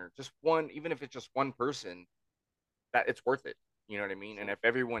manner, just one, even if it's just one person, that it's worth it. You know what I mean? And if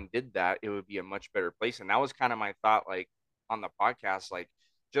everyone did that, it would be a much better place. And that was kind of my thought, like on the podcast, like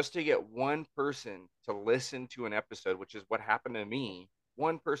just to get one person to listen to an episode, which is what happened to me.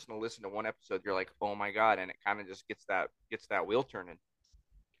 One person to listen to one episode, you're like, oh my god, and it kind of just gets that wheel turning.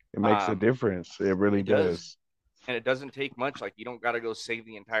 It makes a Um, difference. It really it does, does. and it doesn't take much. Like you don't got to go save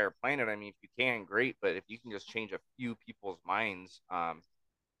the entire planet. I mean, if you can, great, but if you can just change a few people's minds,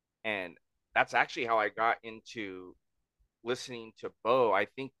 and that's actually how I got into listening to Bo. I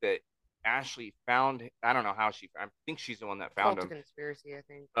think that Ashley found. I don't know how she. I think she's the one that found Cult of him. Conspiracy, I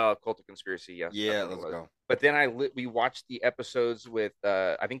think. Cult of Conspiracy. Yes. Yeah, that's what it let's was. go. But then we watched the episodes with.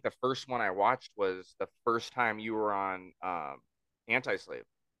 I think the first one I watched was the first time you were on Anti-Slave,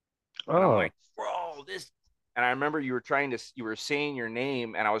 and I'm Oh, like, bro, this. And I remember you were saying your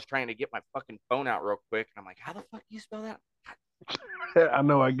name, and I was trying to get my fucking phone out real quick, and I'm like, how the fuck do you spell that? I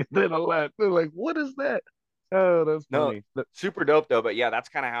know I get that a lot. They're like, what is that? Oh, that's No, funny. super dope though. But yeah, that's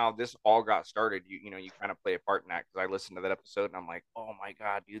kind of how this all got started. You kind of play a part in that because I listened to that episode and I'm like, oh my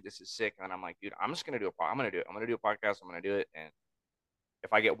god, dude, this is sick. And then I'm like, dude, I'm just gonna do I'm gonna do it. I'm gonna do a podcast. I'm gonna do it. And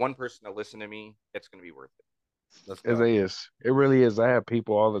if I get one person to listen to me, it's gonna be worth it. Let's It go. is. It really is. I have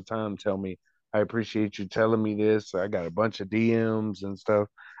people all the time tell me, I appreciate you telling me this. I got a bunch of DMs and stuff.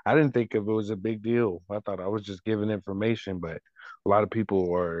 I didn't think of it was a big deal. I thought I was just giving information, but a lot of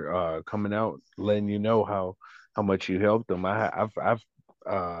people are coming out letting you know how much you helped them. I've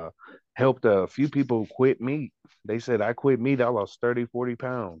helped a few people quit meat. They said I quit meat. I lost 30, 40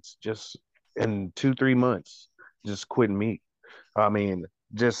 pounds just in 2, 3 months, just quitting meat. I mean,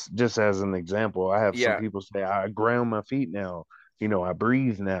 just as an example, I have some Yeah, people say I ground my feet now. I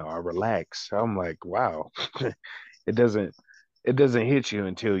breathe now. I relax. I'm like, wow. it doesn't it doesn't hit you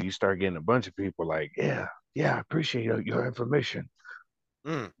until you start getting a bunch of people like, yeah, yeah, I appreciate your information.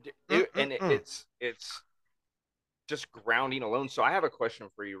 Mm. Mm. it's just grounding alone. So I have a question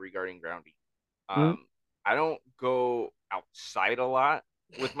for you regarding grounding. Mm, I don't go outside a lot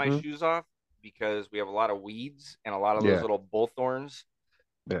with my mm, shoes off because we have a lot of weeds and a lot of those yeah, little bullthorns.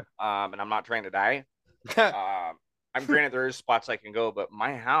 yeah. And I'm not trying to die. I'm granted there is spots I can go, but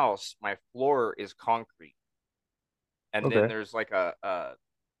my house, my floor is concrete, and then Okay. there's like a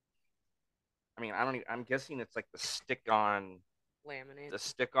I mean, I don't even, I'm guessing it's like Laminate. the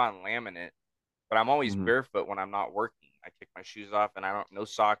stick on laminate, but I'm always Hmm. barefoot when I'm not working. I kick my shoes off and I don't, no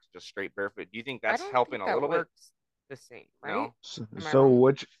socks, just straight barefoot. Do you think I that's don't helping think a that little bit? works the same, right? No? So, Am I so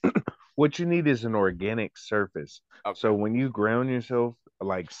wrong? what you need is an organic surface. Okay. So when you ground yourself,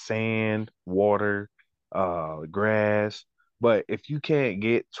 like sand, water, grass, but if you can't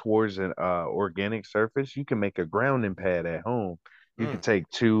get towards an organic surface, you can make a grounding pad at home. You can Mm. take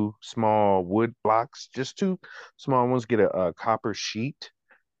two small wood blocks, just two small ones, get a copper sheet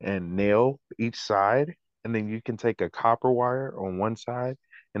and nail each side, and then you can take a copper wire on one side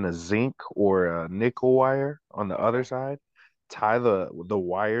and a zinc or a nickel wire on the other Okay. side, tie the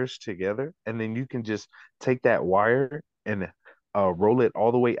wires together, and then you can just take that wire and roll it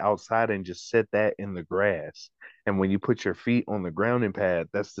all the way outside and just set that in the grass. And when you put your feet on the grounding pad,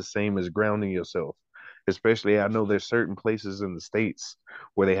 that's the same as grounding yourself. Especially, I know there's certain places in the States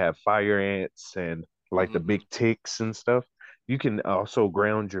where they have fire ants and like the Mm-hmm. big ticks and stuff. You can also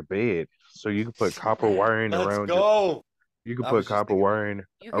ground your bed. So you can put copper wiring Let's around your go. you can I put was just copper thinking that. wiring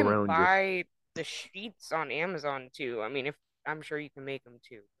You can around your buy the sheets on Amazon too. I mean, if I'm sure you can make them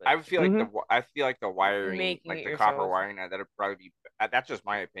too, but hmm I feel like the wiring, making like it the copper yourself. wiring, that'd probably be. That's just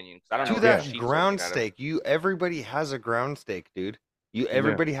my opinion because I don't Yeah. know To what the yeah, that sheets are made ground out of. stake, everybody has a ground stake, dude. yeah.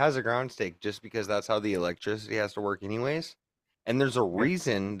 Everybody has a ground stake just because that's how the electricity has to work anyways. And there's a Yeah.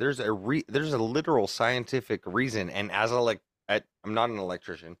 reason, there's a literal scientific reason. And I'm not an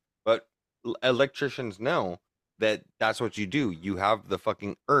electrician, but electricians know that that's what you do. You have the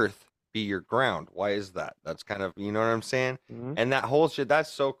fucking earth be your ground. Why is that? That's kind of, you know what I'm saying? Mhm. And that whole shit,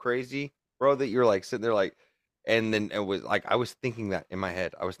 that's so crazy, bro, that you're like sitting there like, and then it was like I was thinking that in my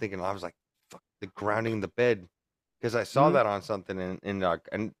head. I was like, fuck the grounding the bed. Because I saw Mhm. that on something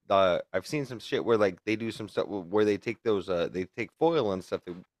I've seen some shit where like they do some stuff where they take those they take foil and stuff,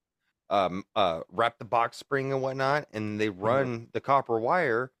 they wrap the box spring and whatnot, and they Uh-huh. run the copper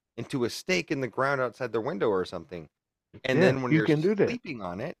wire into a stake in the ground outside their window or something. And Yeah, then when you you're can do that. sleeping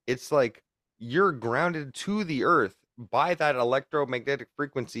on it, it's like you're grounded to the earth by that electromagnetic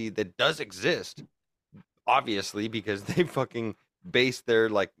frequency that does exist, obviously, because they fucking base their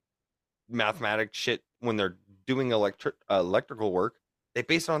like mathematic shit when they're doing electrical work. They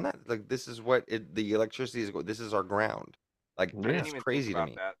base it on that. Like this is what the electricity is. This is our ground. Like I Yeah. didn't it's even think crazy to about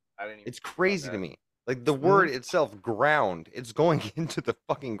me. that. I didn't even It's think about crazy to that. me. Like the Mhm. word itself, ground. It's going into the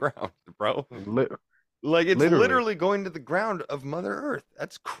fucking ground, bro. Lit- Like it's Literally. literally going to the ground of Mother Earth.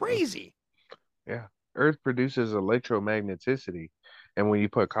 That's Mhm. crazy. Yeah. Earth produces electromagneticity. And when you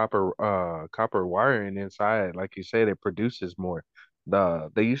put copper wiring inside, like you said, it produces more.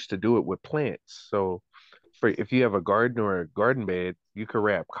 They used to do it with plants. So for if you have a garden or a garden bed, you could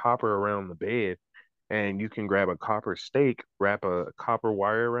wrap copper around the bed and you can grab a copper stake, wrap a copper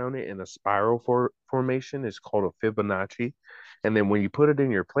wire around it in a spiral formation. It's called a Fibonacci. And then when you put it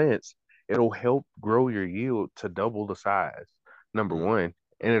in your plants, it'll help grow your yield to double the size. Number Mm. one.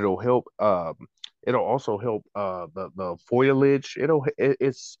 and it'll help. It'll also help the foliage.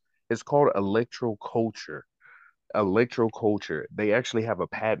 It's called electroculture. Electroculture. They actually have a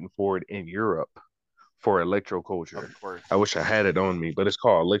patent for it in Europe for electroculture. Of course. I wish I had it on me, but it's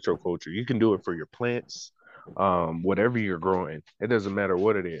called electroculture. You can do it for your plants, whatever you're growing. It doesn't matter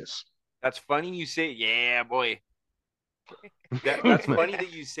what it is. That's funny you say, yeah, boy. That's funny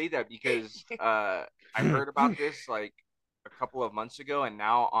that you say that because I heard about this like a couple of months ago, and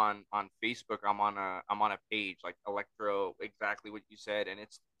now on Facebook I'm on a page like electro, exactly what you said, and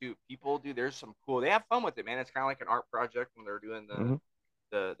it's people do there's some cool, they have fun with it, man. It's kind of like an art project when they're doing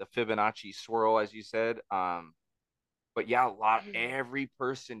the Fibonacci swirl, as you said. But yeah, every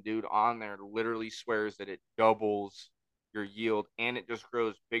person, dude, on there literally swears that it doubles your yield and it just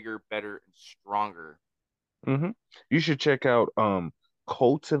grows bigger, better, and stronger. You should check out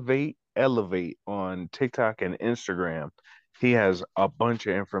Cultivate Elevate on TikTok and Instagram. He has a bunch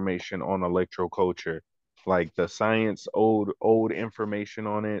of information on electroculture, like the science, old information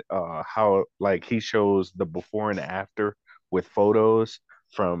on it. How like he shows the before and after with photos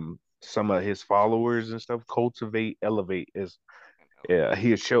from some of his followers and stuff. Cultivate Elevate is yeah,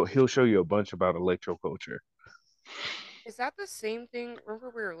 he'll show you a bunch about electroculture. Is that the same thing?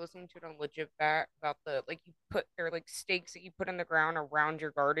 Remember we were listening to it on Legit Bat about the like you put they're like stakes that you put in the ground around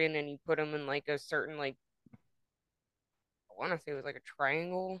your garden and you put them in like a certain like I want to say it was like a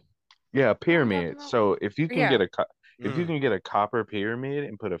triangle. Yeah, a You know what I'm talking pyramid. about? So if you can Yeah. get if you can get a copper pyramid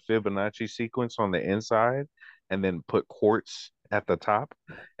and put a Fibonacci sequence on the inside and then put quartz at the top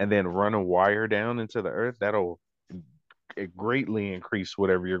and then run a wire down into the earth, that'll greatly increase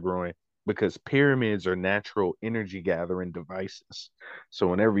whatever you're growing because pyramids are natural energy gathering devices. So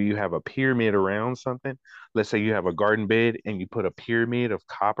whenever you have a pyramid around something, let's say you have a garden bed and you put a pyramid of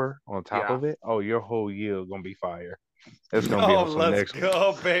copper on top Yeah. of it, oh, your whole yield gonna be fire. It's gonna be Oh, on some let's next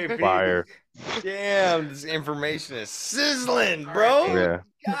go, baby. fire. Damn, this information is sizzling, bro. Yeah.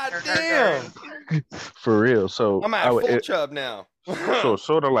 God Our damn. garden. For real. So I'm at full chub now. so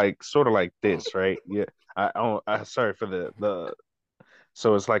sort of like this, right? Yeah. I sorry for the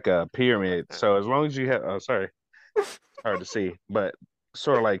so it's like a pyramid. So as long as you have sorry, hard to see, but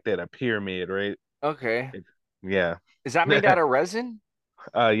sort of like that, a pyramid, right? Okay. Yeah. Is that made out of resin?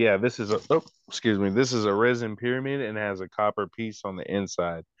 Yeah, this is excuse me. This is a resin pyramid and it has a copper piece on the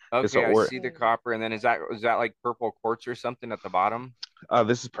inside. It's Okay, a I see the copper, and then is that like purple quartz or something at the bottom?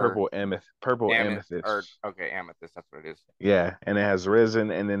 this is purple amethyst. Or okay, amethyst. That's what it is. Yeah, and it has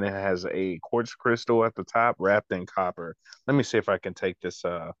resin, and then it has a quartz crystal at the top wrapped in copper. Let me see if I can take this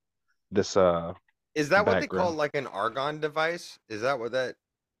this Is that what they call background. like an argon device? Is that what that?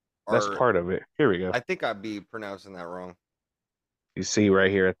 That's or- part of it. Here we go. I think I'd be pronouncing that wrong. You see right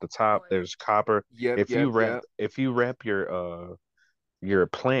here at the top, there's copper. Yep. If you wrap your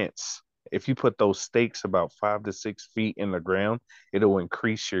plants, if you put those stakes about 5 to 6 feet in the ground, it'll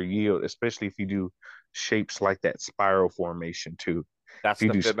increase your yield, especially if you do shapes like that spiral formation too. That's If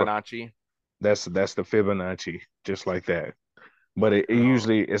you the do Fibonacci. that's the Fibonacci, just like that. But it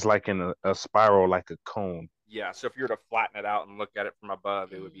usually is like in a spiral, like a cone. Yeah. So if you were to flatten it out and look at it from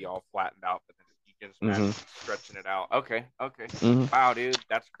above, it would be all flattened out. But then you can just imagine stretching it out. Okay. Okay. Wow, dude,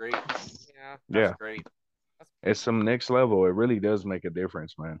 that's great. Yeah. That's great. It's some next level. It really does make a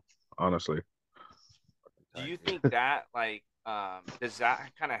difference, man. Honestly. Do you think that like does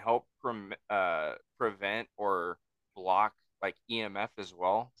that kind of help prevent or block like EMF as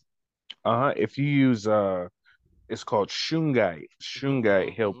well? If you use it's called shungite.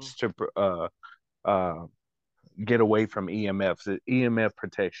 Shungite helps to get away from EMFs, EMF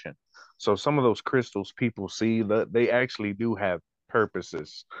protection. So some of those crystals people see that they actually do have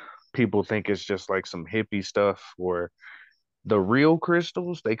purposes. People think it's just like some hippie stuff, or the real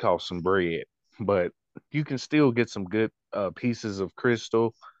crystals they call some bread, but you can still get some good pieces of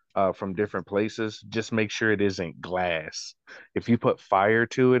crystal from different places. Just make sure it isn't glass. If you put fire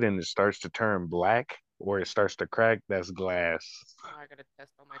to it and it starts to turn black or it starts to crack, that's glass. I gotta test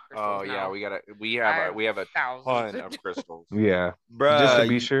all my crystals. Oh yeah, now. we have a thousands ton of crystals. Yeah, Bruh, just to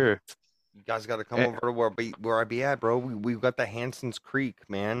be sure. You guys got to come over to where I be at, bro. We've got the Hanson's Creek,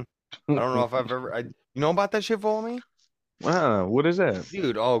 man. I don't know if I've ever. You know about that shit, Volame? Wow, what is that?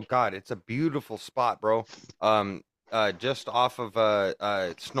 Dude, oh god, it's a beautiful spot, bro. Just off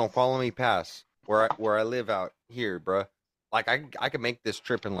of Snoqualmie Pass, where I live out here, bro. Like I could make this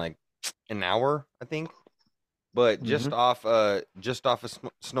trip in like an hour, I think. But just off of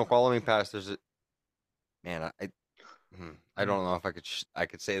Snoqualmie Pass, there's a man. I don't know if I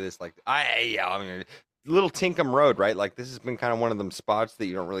could say this like I mean, Little Tinkham Road, right? Like this has been kind of one of them spots that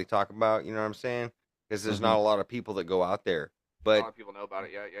you don't really talk about. You know what I'm saying? Because there's not a lot of people that go out there. Not a But lot of people know about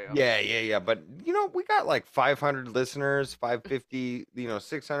it. Yeah. But we got like 500 listeners, 550,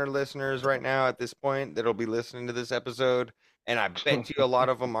 600 listeners right now at this point that'll be listening to this episode. And I bet you a lot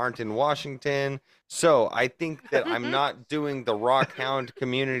of them aren't in Washington. So I think that I'm not doing the Rock Hound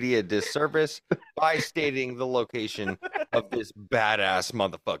community a disservice by stating the location of this badass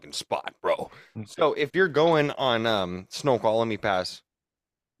motherfucking spot, bro. So if you're going on Snoqualmie Pass,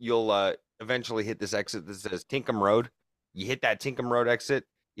 you'll eventually hit this exit that says Tinkham Road. You hit that Tinkham Road exit,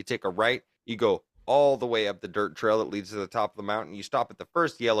 you take a right, you go all the way up the dirt trail that leads to the top of the mountain. You stop at the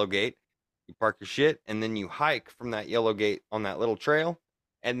first yellow gate, you park your shit, and then you hike from that yellow gate on that little trail.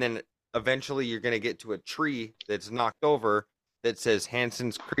 And then eventually you're going to get to a tree that's knocked over that says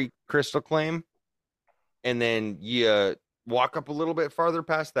Hanson's Creek Crystal Claim. And then you walk up a little bit farther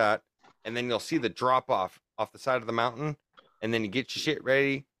past that, and then you'll see the drop off the side of the mountain. And then you get your shit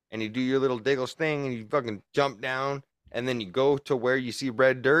ready, and you do your little Diggles thing, and you fucking jump down, and then you go to where you see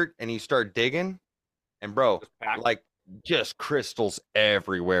red dirt, and you start digging, and bro, like just crystals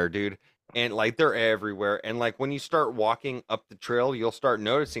everywhere, dude, and like they're everywhere, and like when you start walking up the trail, you'll start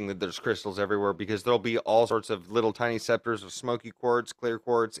noticing that there's crystals everywhere because there'll be all sorts of little tiny scepters of smoky quartz, clear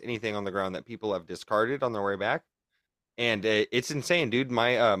quartz, anything on the ground that people have discarded on their way back, and it's insane, dude.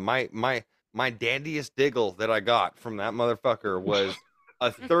 My dandiest diggle that I got from that motherfucker was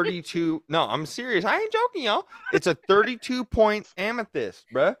a 32. No, I'm serious. I ain't joking, y'all. It's a 32-point amethyst,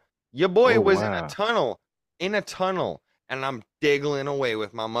 bruh. Your boy was in a tunnel, and I'm diggling away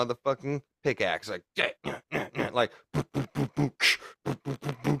with my motherfucking pickaxe, like like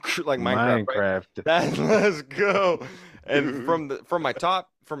Minecraft. Right? Let's go. And from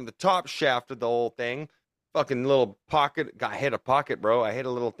the top shaft of the whole thing, fucking little pocket. I hit a pocket, bro. I hit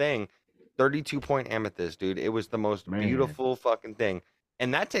a little thing. 32-point amethyst, dude. It was the most beautiful fucking thing.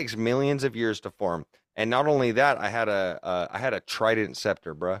 And that takes millions of years to form. And not only that, I had a trident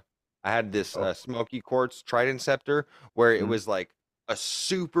scepter, bro. I had this smoky quartz trident scepter where it was like a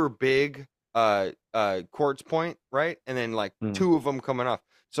super big quartz point, right? And then like two of them coming off.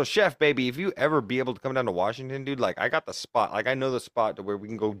 So Chef, baby, if you ever be able to come down to Washington, dude, like I got the spot. Like I know the spot to where we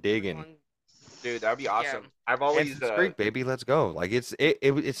can go digging. Dude, that'd be awesome. Yeah. I've always Hanson's Creek, baby, let's go. Like it's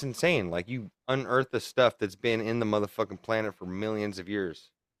insane. Like you unearth the stuff that's been in the motherfucking planet for millions of years.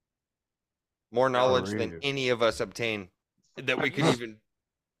 More knowledge than any of us obtain that we could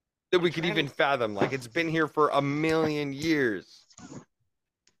even fathom. Like it's been here for a million years.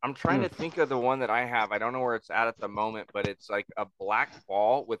 I'm trying to think of the one that I have. I don't know where it's at the moment, but it's like a black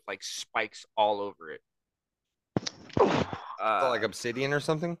ball with like spikes all over it. Like obsidian or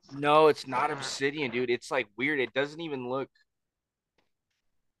something? No, it's not obsidian, dude. It's like weird. It doesn't even look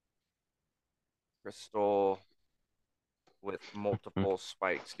crystal with multiple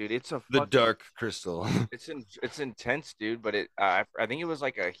spikes, dude. It's the dark crystal. It's intense, dude. But I think it was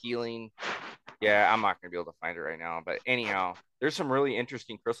like a healing. Yeah, I'm not gonna be able to find it right now. But anyhow, there's some really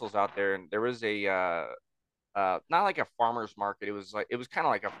interesting crystals out there, and there was a not like a farmer's market. It was kind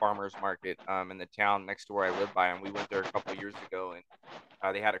of like a farmer's market in the town next to where I live by, and we went there a couple of years ago,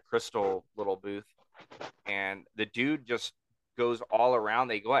 and they had a crystal little booth, and the dude just goes all around.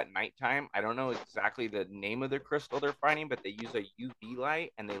 They go at nighttime. I don't know exactly the name of the crystal they're finding, but they use a UV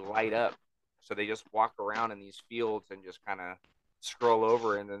light and they light up. So they just walk around in these fields and just kind of scroll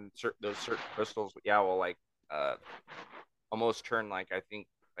over, and then those certain crystals, will like almost turn like I think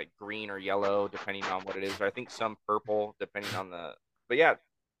like green or yellow depending on what it is. Or I think some purple depending on the. But yeah,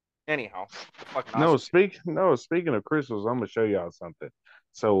 anyhow, speaking of crystals, I'm gonna show y'all something.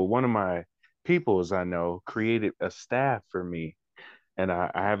 So one of my peoples I know created a staff for me, and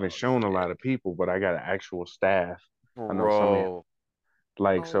I haven't shown a lot of people, but I got an actual staff. I know some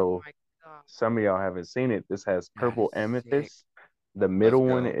of y'all, some of y'all haven't seen it. This has purple amethyst. Sick. The middle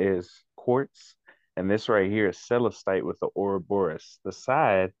one is quartz, and this right here is celestite with the Ouroboros. The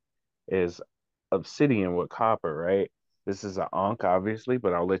side is obsidian with copper, right? This is an Ankh, obviously,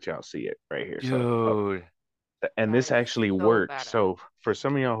 but I'll let y'all see it right here. Dude. And this actually works. So for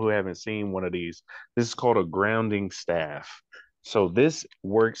some of y'all who haven't seen one of these, this is called a grounding staff. So this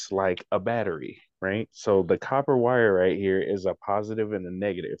works like a battery, right? So the copper wire right here is a positive and a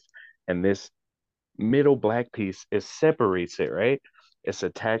negative, and this middle black piece, it separates it, right? It's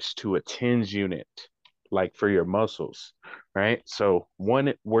attached to a TENS unit, like for your muscles, right? So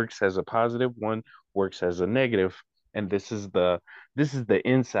one works as a positive, one works as a negative, and this is the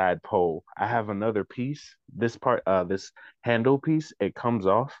inside pole. I have another piece. This part, this handle piece, it comes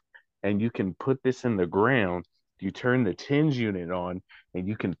off, and you can put this in the ground. You turn the TENS unit on, and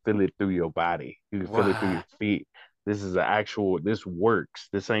you can feel it through your body. You can feel it through your feet. This is this works.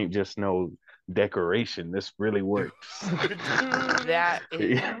 This ain't just no decoration. This really works. That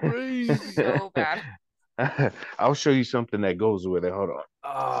is so bad. I'll show you something that goes with it. Hold on.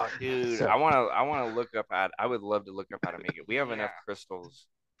 Oh, dude, So, I wanna look up at. I would love to look up how to make it. We have enough Yeah. crystals.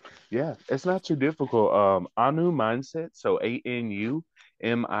 yeah, it's not too difficult. Anu Mindset, so ANUMINDSET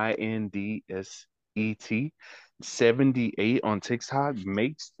 78 on TikTok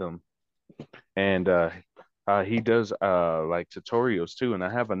makes them. And he does like tutorials too. And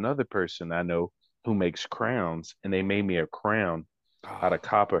I have another person I know who makes crowns, and they made me a crown out Oh, of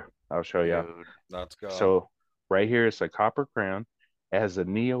copper. I'll show you. dude, Let's go. So right here, it's a copper crown. It has a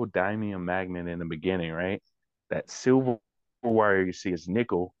neodymium magnet in the beginning, right? That silver wire you see is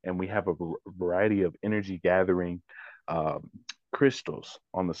nickel, and we have a variety of energy gathering um, crystals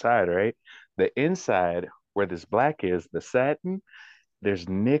on the side, right? The inside, where this black is, the satin, there's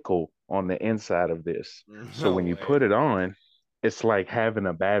nickel on the inside of this. So No when you way. put it on, it's like having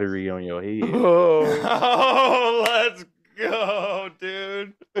a battery on your head. Oh, let's go,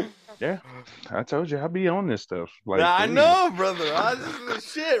 dude. Yeah, I told you I'll be on this stuff. Like, Nah, I please. know, brother. This is the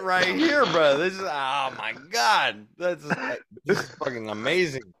shit right here, bro. This is oh my god. This is fucking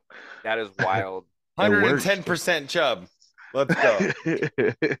amazing. that is wild. It works. 110% chub. Let's go.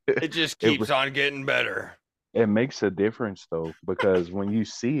 It just It keeps on getting better. It makes a difference though, because when you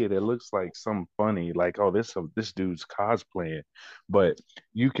see it, it looks like some funny, like, oh, this dude's cosplaying. But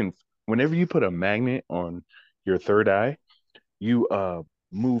you can, whenever you put a magnet on your third eye, you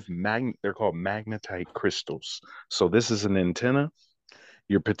move they're called magnetite crystals. So this is an antenna.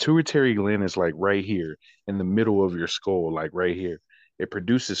 Your pituitary gland is like right here in the middle of your skull, like right here. It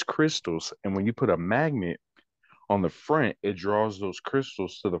produces crystals, and when you put a magnet on the front, it draws those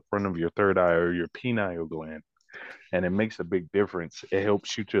crystals to the front of your third eye or your pineal gland, and it makes a big difference. It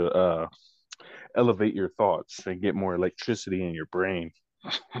helps you to elevate your thoughts and get more electricity in your brain.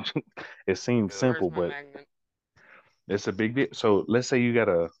 It seems Where's simple, Where's my but magnet? it's a big deal. So let's say you got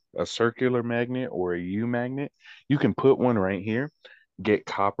a circular magnet or a U magnet. You can put one right here, get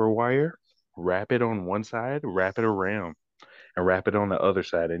copper wire, wrap it on one side, wrap it around, and wrap it on the other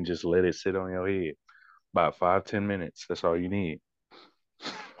side, and just let it sit on your head. About 5-10 minutes. That's all you need.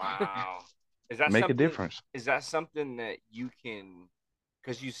 Wow. Is that Make a something? difference. Is that something that you can?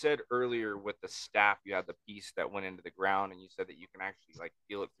 Because you said earlier with the staff, you had the piece that went into the ground, and you said that you can actually like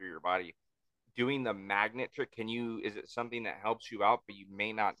feel it through your body. Doing the magnet trick, can you? Is it something that helps you out, but you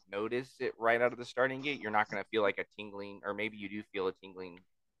may not notice it right out of the starting gate? You're not going to feel like a tingling, or maybe you do feel a tingling.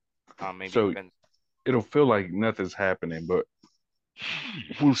 Maybe it So depends. it'll feel like nothing's happening, but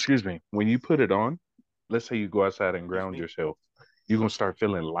well, excuse me, when you put it on, let's say you go outside and ground yourself, you're gonna start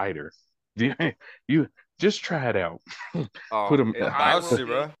feeling lighter. You just try it out. Oh, Put them, I About will to, be-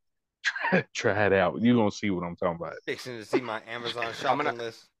 bro. try it out. You're gonna see what I'm talking about. Fixing to see my Amazon shopping gonna-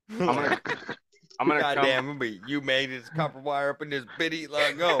 list. I'm gonna Goddamn, but you made this copper wire up in this bitty.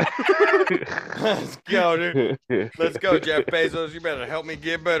 Let's go. Let's go, dude. Let's go, Jeff Bezos. You better help me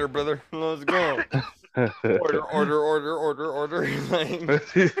get better, brother. Let's go. Order.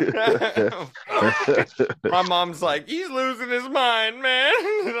 My mom's like, he's losing his mind, man.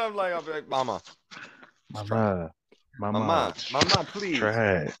 And I'll be like, Mama, Mama, please.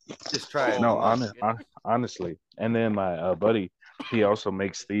 try it. Just try it. No, Mama. honestly. And then my buddy, he also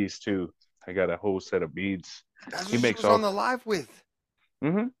makes these too. I got a whole set of beads. That's He what makes she was all. on the live with.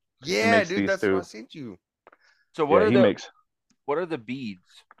 Mm-hmm. Yeah, makes dude, these that's too. what I sent you. So what Yeah, are he the makes. what are the beads?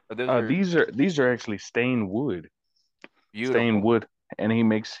 Are those These are actually stained wood. beautiful? Stained wood, and he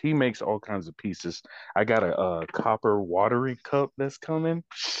makes all kinds of pieces. I got a copper watering cup that's coming.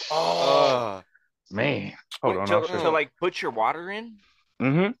 Oh, Man, hold on, to, I'll show to you. like put your water in,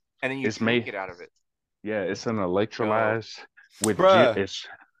 Mm-hmm. and then you It's drink made. it out of it. Yeah, it's an electrolyzed with Bruh.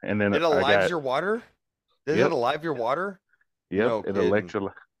 and then It I alives got your water? Does Yep. it alive your water? yep. No It kidding.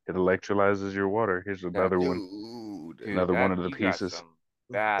 it electrolyzes your water. Here's another one. Dude, Dude, Another one of the you got pieces. some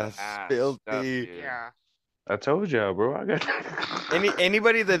that's badass filthy. stuff, dude. Yeah. I told y'all, bro. I got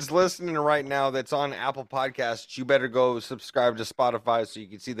Anybody that's listening right now that's on Apple Podcasts, you better go subscribe to Spotify so you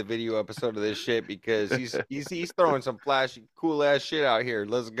can see the video episode of this shit because he's throwing some flashy, cool ass shit out here.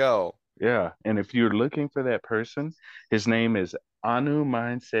 Let's go. Yeah, and if you're looking for that person, his name is Anu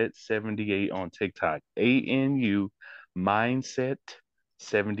Mindset 78 on TikTok. ANU Mindset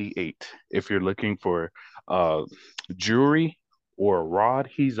 78. If you're looking for jewelry or a rod,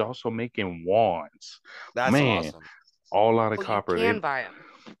 he's also making wands. That's Man, awesome. all out of Well, copper. you can buy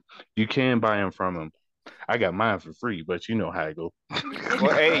them. You can buy them from him. I got mine for free, but you know how it go.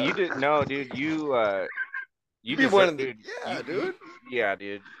 Well, hey, you did no, dude. You Be one of deserve, the, dude. yeah,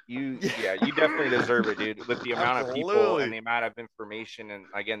 dude. Yeah, dude. You definitely deserve it, dude. With the amount of people Absolutely. and the amount of information, and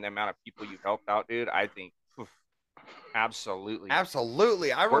again, the amount of people you've helped out, dude. I think, absolutely.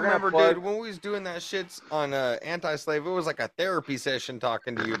 Absolutely. I We're gonna remember, plug- dude, when we was doing that shits on anti-slave, it was like a therapy session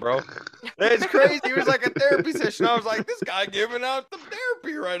talking to you, bro. It's crazy. It was like a therapy session. I was like, this guy giving out the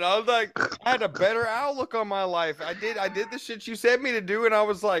therapy right now. I was like, I had a better outlook on my life. I did the shit you sent me to do, and I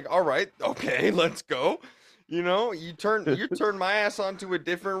was like, all right, okay, let's go. You know, you turned my ass onto a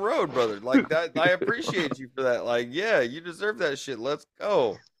different road, brother. Like that. I appreciate you for that. Like, yeah, you deserve that shit. Let's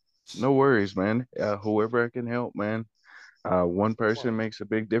go. No worries, man. Whoever I can help, man. One person makes a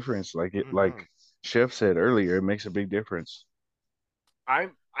big difference. Like Mhm. Chef said earlier, it makes a big difference. I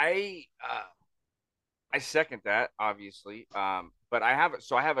second that, obviously. But I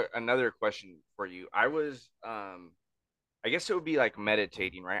have another question for you. I guess it would be like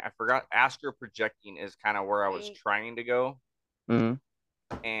meditating, right? I forgot astral projecting is kind of where I was trying to go. Hmm.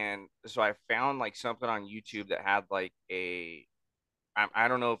 And so I found like something on YouTube that had like I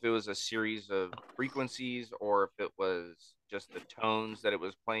don't know if it was a series of frequencies or if it was just the tones that it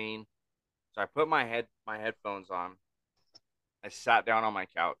was playing. So I put my headphones on. I sat down on my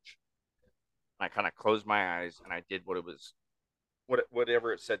couch and I kind of closed my eyes and I did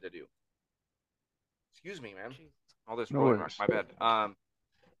whatever it said to do. Excuse me, man. All this No rolling worries. my bad.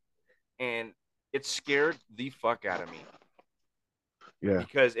 And it scared the fuck out of me Yeah.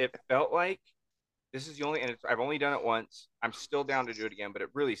 because it felt like this is the only, and I've only done it once. I'm still down to do it again, but it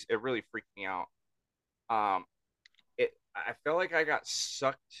really freaked me out. I felt like I got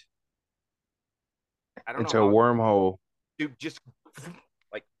sucked. I don't know It's a how, wormhole. dude. Just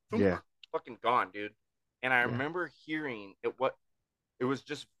like Yeah. fucking gone, dude. And I Yeah. remember hearing it. It was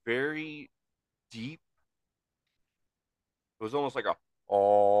just very deep. It was almost like a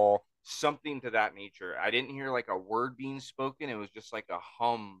oh something to that nature. I didn't hear like a word being spoken. It was just like a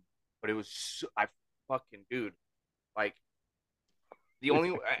hum, but it was I fucking dude. Like the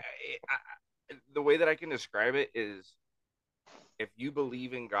only the way that I can describe it is if you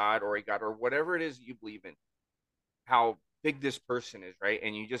believe in God or a God or whatever it is that you believe in, how big this person is, right?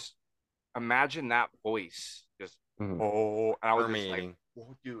 And you just imagine that voice just Mhm. oh, and I was just like, Permeating.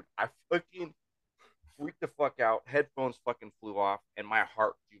 oh, dude, I fucking freaked the fuck out. Headphones fucking flew off, and my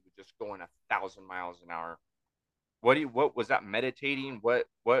heart dude, was just going 1,000 miles an hour. What was that meditating? What?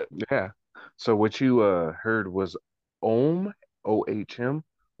 Yeah. So what you heard was Om, OHM,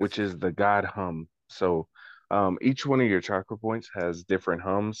 which is the God hum. So each one of your chakra points has different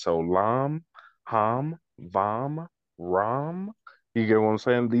hums. So Lam, Ham, Vam, Ram. You get what I'm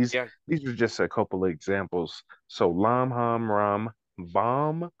saying? Yeah. These are just a couple of examples. So Lam, Ham, Ram,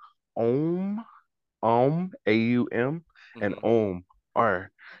 Vam, Om, AUM, and Mm-hmm. Om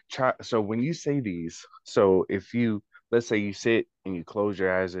are so when you say these, so if you let's say you sit and you close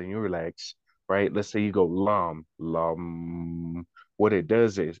your eyes and you relax, right? Let's say you go lam. What it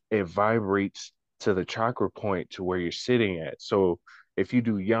does is it vibrates to the chakra point to where you're sitting at. So if you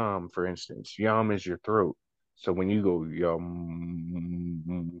do yam, for instance, yam is your throat. So when you go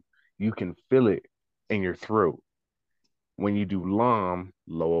yam, you can feel it in your throat. When you do lom,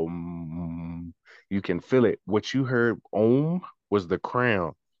 you can feel it. What you heard om was the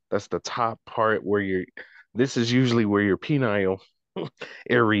crown. That's the top part where this is usually where your penile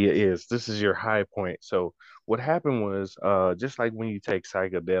area is. This is your high point. So what happened was just like when you take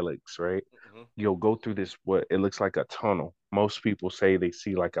psychedelics, right? Mm-hmm. You'll go through this what it looks like a tunnel. Most people say they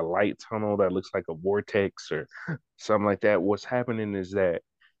see like a light tunnel that looks like a vortex or something like that. What's happening is that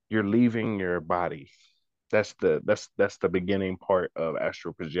you're leaving your body. That's the beginning part of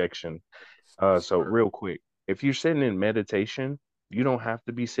astral projection. The So start. real quick, if you're sitting in meditation, you don't have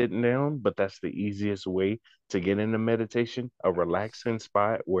to be sitting down, but that's the easiest way to get into meditation, a relaxing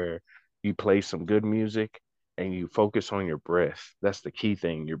spot where you play some good music and you focus on your breath. That's the key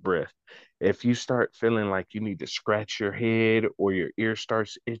thing, your breath. If you start feeling like you need to scratch your head or your ear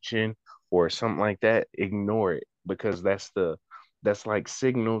starts itching or something like that, ignore it because that's like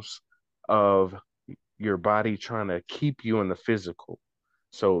signals of your body trying to keep you in the physical.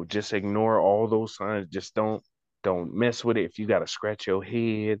 So just ignore all those signs. Just don't mess with it. If you got to scratch your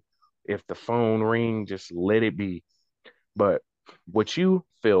head, if the phone ring, just let it be. But what you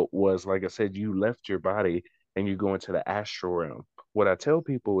felt was, like I said, you left your body and you go into the astral realm. What I tell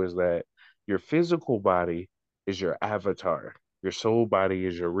people is that your physical body is your avatar. Your soul body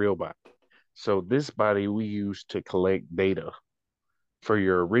is your real body. So this body we use to collect data for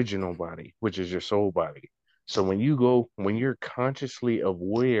your original body, which is your soul body. So when you're consciously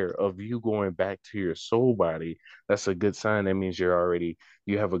aware of you going back to your soul body, that's a good sign. That means you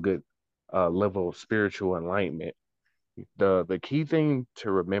have a good level of spiritual enlightenment. The key thing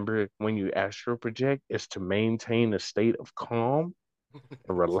to remember when you astral project is to maintain a state of calm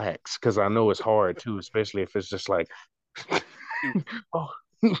and relax. Because I know it's hard too, especially if it's just like, oh.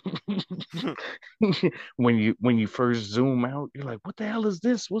 When you first zoom out, you're like, what the hell is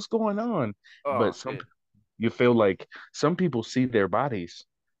this? What's going on? Oh, But good. you feel like some people see their bodies.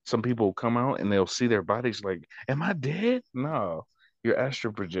 Some people come out and they'll see their bodies like, am I dead? No, you're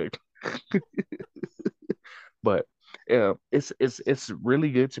astral project. But yeah, it's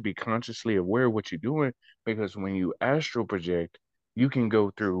really good to be consciously aware of what you're doing, because when you astral project, you can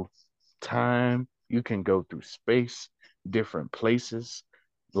go through time, you can go through space, different places.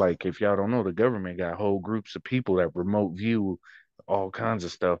 Like if y'all don't know, the government got whole groups of people that remote view all kinds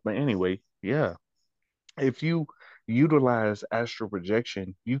of stuff. But anyway, yeah, if you utilize astral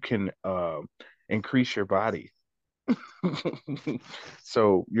projection, you can increase your body.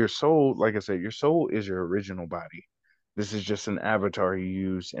 So your soul, like I said, your soul is your original body. This is just an avatar you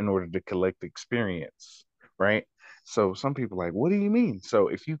use in order to collect experience, right? So some people are like, what do you mean? So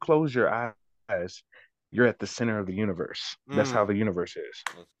if you close your eyes, you're at the center of the universe. That's how Mm, the universe is.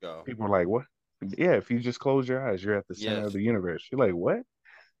 let's go. People are like, what? Yeah, if you just close your eyes, you're at the center of Yes. the universe. You're like, what?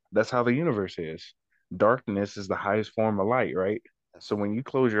 That's how the universe is. Darkness is the highest form of light, right? Yes. So when you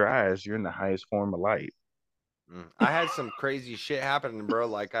close your eyes, you're in the highest form of light. I had some crazy shit happening, bro.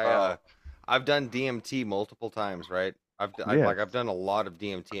 Like Wow. I've done DMT multiple times, right? Yeah. I've done a lot of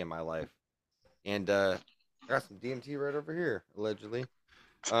DMT in my life, and I got some DMT right over here, allegedly.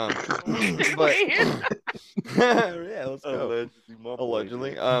 But yeah, let's go. Allegedly, my boy,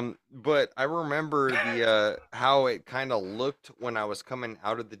 Allegedly. man. But I remember the how it kind of looked when I was coming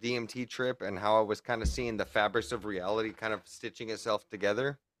out of the DMT trip, and how I was kind of seeing the fabrics of reality kind of stitching itself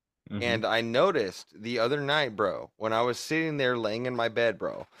together. Hmm. And I noticed the other night, bro, when I was sitting there laying in my bed,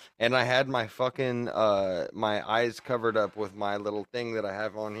 bro, and I had my fucking my eyes covered up with my little thing that I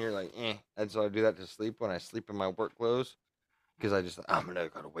have on here, like, and so I do that to sleep when I sleep in my work clothes, because I just, I'm gonna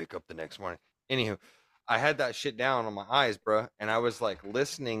gotta wake up the next morning. Anywho, I had that shit down on my eyes, bro, and I was like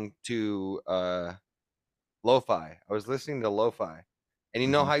listening to lo-fi. I was listening to lo-fi, and you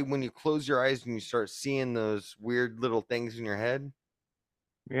know Hmm. how when you close your eyes and you start seeing those weird little things in your head.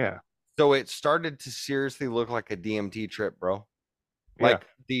 Yeah. So it started to seriously look like a DMT trip, bro. Yeah. Like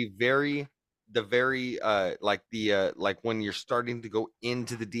the very like when you're starting to go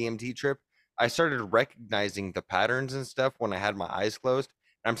into the DMT trip, I started recognizing the patterns and stuff when I had my eyes closed.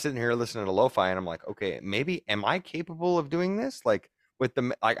 And I'm sitting here listening to lo-fi and I'm like, okay, maybe am I capable of doing this? Like with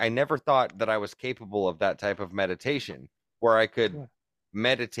the like I never thought that I was capable of that type of meditation where I could Yeah.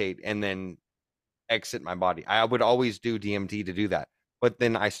 meditate and then exit my body. I would always do DMT to do that. But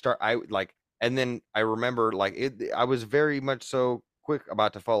then I like, and then I remember like I was very much so quick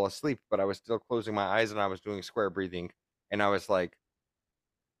about to fall asleep, but I was still closing my eyes and I was doing square breathing and I was like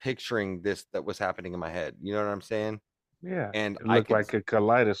picturing this that was happening in my head. You know what I'm saying? Yeah. And It I looked could, like a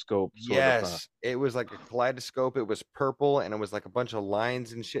kaleidoscope, sort of, huh? yes, it was like a kaleidoscope. It was purple and it was like a bunch of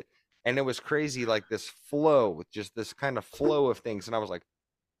lines and shit. And it was crazy, like this flow, just this kind of flow of things. And I was like,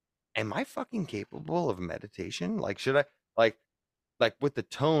 am I fucking capable of meditation? Like, should I like with the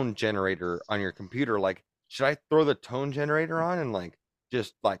tone generator on your computer? Like, should I throw the tone generator on and like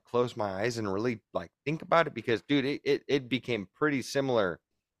just like close my eyes and really like think about it? Because dude, it became pretty similar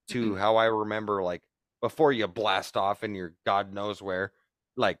to how I remember like before you blast off and you're God knows where,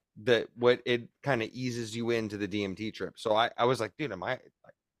 like the what it kind of eases you into the DMT trip. So I was like, dude, am I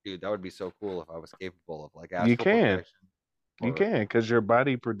like, dude, that would be so cool if I was capable of like You astral can. projection You or can, because your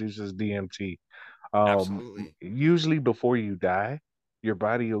body produces DMT. Um, absolutely. Usually before you die, your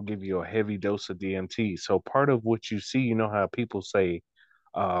body will give you a heavy dose of DMT. So part of what you see, you know how people say,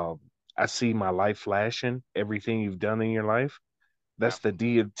 um, I see my life flashing, everything you've done in your life. Yeah. That's the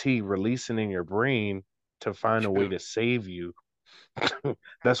DMT releasing in your brain to find a way to save you.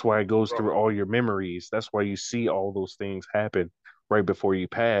 That's why it goes through all your memories. That's why you see all those things happen right before you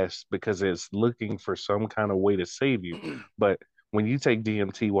pass, because it's looking for some kind of way to save you. But when you take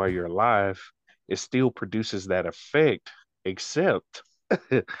DMT while you're alive, it still produces that effect, except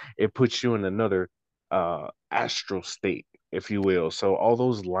it puts you in another astral state, if you will. So all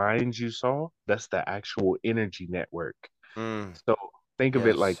those lines you saw, that's the actual energy network. Mm, So think of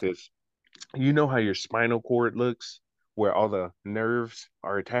it like yes. this. You know how your spinal cord looks, where all the nerves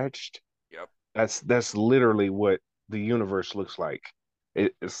are attached? Yep. That's literally what the universe looks like.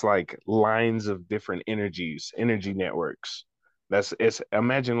 It's like lines of different energies, energy networks. It's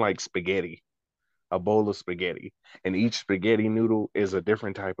imagine like spaghetti, a bowl of spaghetti, and each spaghetti noodle is a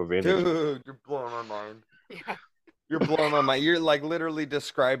different type of energy. Dude, you're blowing my mind. Yeah. You're blowing my mind. You're like literally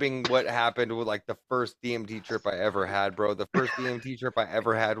describing what happened with like the first DMT trip I ever had, bro. The first DMT trip I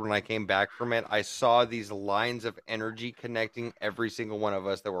ever had when I came back from it, I saw these lines of energy connecting every single one of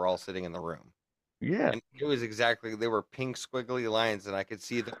us that were all sitting in the room. Yeah. And it was exactly, they were pink squiggly lines, and I could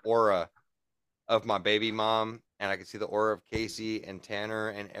see the aura of my baby mom, and I could see the aura of Casey and Tanner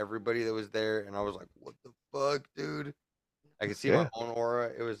and everybody that was there. And I was like, what the fuck, dude? I could see my Yeah. own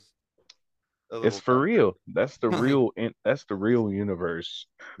aura. It was a It's little for tough. real. That's the real that's the real universe.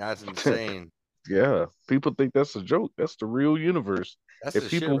 That's insane. Yeah. People think that's a joke. That's the real universe. That's If the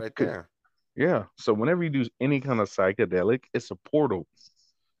shit people right could, there. yeah. So whenever you do any kind of psychedelic, it's a portal.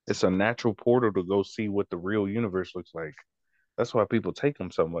 It's a natural portal to go see what the real universe looks like. That's why people take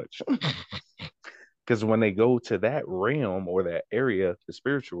them so much. Because when they go to that realm or that area, the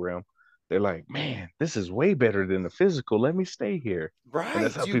spiritual realm, they're like, man, this is way better than the physical. Let me stay here. And that's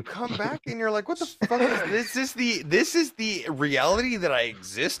Right. how You people. come back and you're like, what the fuck is this? This is the reality that I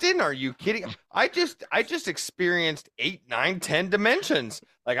exist in? Are you kidding? I just experienced 8, 9, 10 dimensions.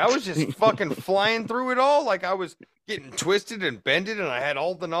 Like I was just fucking flying through it all. Like I was getting twisted and bended and I had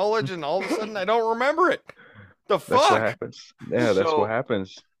all the knowledge and all of a sudden I don't remember it. The That's what fuck? happens. Yeah, that's what So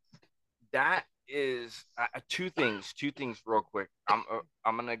happens. that is two things real quick. I'm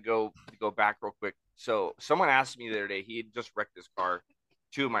gonna go back real quick. So someone asked me the other day, he had just wrecked his car.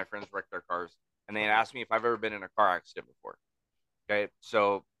 Two of my friends wrecked their cars, and they had asked me if I've ever been in a car accident before. Okay,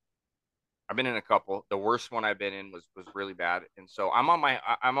 so I've been in a couple. The worst one I've been in was really bad, and so I'm on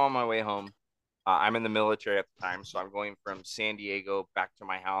my way home. I'm in the military at the time, so I'm going from San Diego back to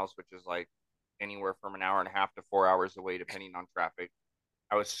my house, which is like anywhere from an hour and a half to 4 hours away, depending on traffic.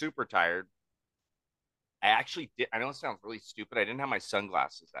 I was super tired. I actually did. I know it sounds really stupid. I didn't have my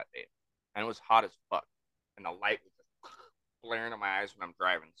sunglasses that day, and it was hot as fuck, and the light was just blaring in my eyes when I'm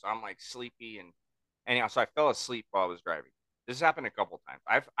driving. So I'm like sleepy, and anyhow, so I fell asleep while I was driving. This has happened a couple times.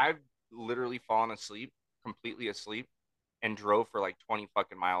 I've literally fallen asleep, completely asleep, and drove for like 20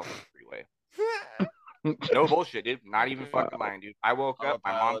 fucking miles on the freeway. No bullshit, dude. Not even fucking Wow. lying, dude. I woke up.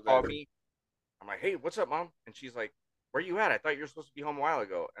 My mom Autopilot, called baby. me. I'm like, hey, what's up, mom? And she's like, where you at? I thought you were supposed to be home a while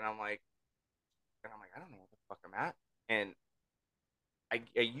ago. And I'm like, I don't know where the fuck I'm at. And I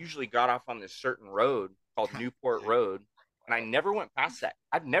usually got off on this certain road called Newport Road, and I never went past that.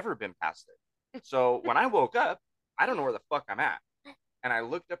 I've never been past it. So when I woke up, I don't know where the fuck I'm at. And I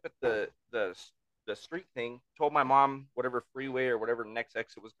looked up at the street thing, told my mom whatever freeway or whatever next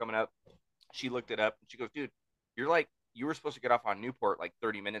exit was coming up. She looked it up and she goes, dude, you were supposed to get off on Newport like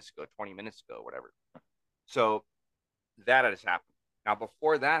 30 minutes ago, 20 minutes ago, whatever. So that has happened. Now,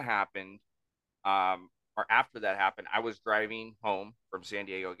 before that happened, or after that happened, I was driving home from San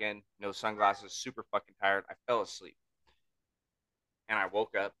Diego again, no sunglasses, super fucking tired. I fell asleep, and I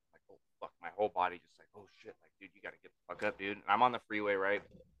woke up like, oh fuck, my whole body just like, oh shit, like dude, you gotta get the fuck up, dude. And I'm on the freeway, right?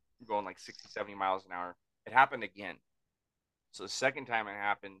 I'm going like 60, 70 miles an hour. It happened again. So the second time it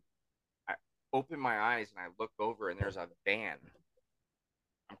happened, I opened my eyes and I look over, and there's a van.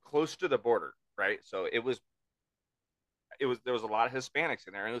 I'm close to the border, right? So it was there was a lot of Hispanics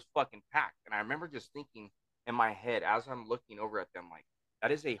in there, and it was fucking packed. And I remember just thinking in my head as I'm looking over at them, like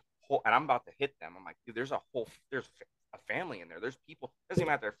that is a whole, and I'm about to hit them. I'm like, dude, there's a family in there. There's people. It doesn't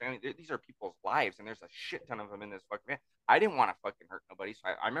even matter their family. These are people's lives, and there's a shit ton of them in this fucking van. I didn't want to fucking hurt nobody, so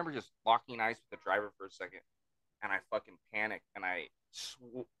I remember just locking eyes with the driver for a second, and I fucking panicked, and I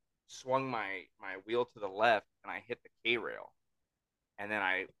swung my wheel to the left, and I hit the K rail, and then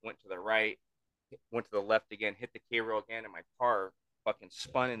I went to the right, went to the left again, hit the K rail again, and my car fucking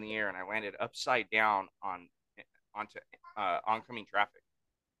spun in the air, and I landed upside down onto oncoming traffic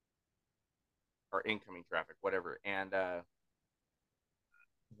or incoming traffic, whatever. And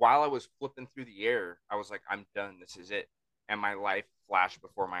while I was flipping through the air, I was like, I'm done. This is it. And my life flashed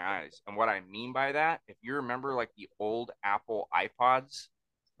before my eyes. And what I mean by that, if you remember like the old Apple iPods,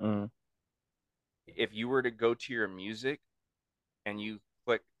 Mm. if you were to go to your music and you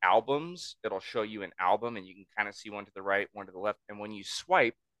click albums, it'll show you an album and you can kind of see one to the right, one to the left. And when you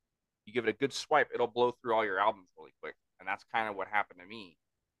swipe, you give it a good swipe, it'll blow through all your albums really quick. And that's kind of what happened to me.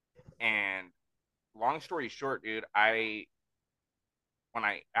 And long story short, dude, after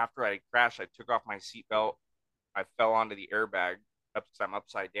I crashed, I took off my seatbelt. I fell onto the airbag up because I'm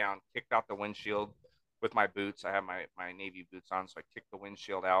upside down, kicked out the windshield with my boots. I have my Navy boots on, so I kicked the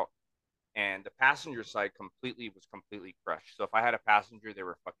windshield out. And the passenger side was completely crushed. So if I had a passenger, they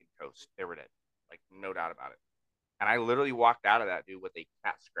were fucking toast. They were dead, like no doubt about it. And I literally walked out of that dude with a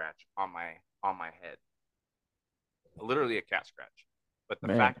cat scratch on my head, literally a cat scratch. But the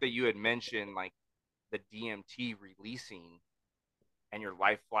Man, fact that you had mentioned like the DMT releasing, and your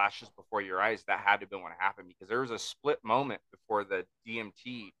life flashes before your eyes, that had to have been what happened, because there was a split moment before the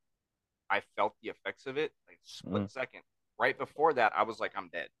DMT. I felt the effects of it, like split second. Right before that, I was like, I'm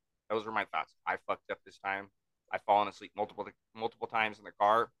dead. Those were my thoughts. I fucked up this time. I've fallen asleep multiple times in the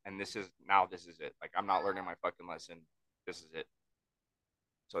car, and this is it. Like, I'm not learning my fucking lesson. This is it.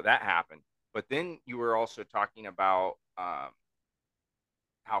 So that happened. But then you were also talking about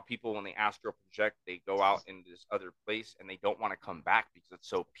how people, when they astral project, they go out into this other place and they don't want to come back because it's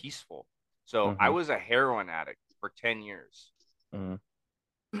so peaceful. So I was a heroin addict for 10 years.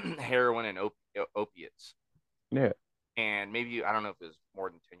 Heroin and opiates. Yeah. And maybe, I don't know if it was more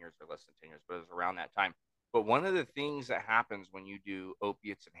than 10 years or less than 10 years, but it was around that time. But one of the things that happens when you do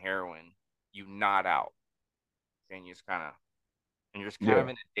opiates and heroin, you nod out. And you just kind of, and you're just kind of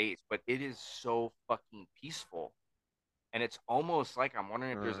in a daze. But it is so fucking peaceful. And it's almost like, I'm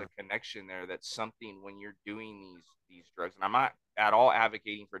wondering if there's a connection there, that's something when you're doing these drugs. And I'm not at all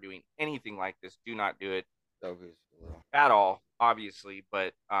advocating for doing anything like this. Do not do it at all, obviously.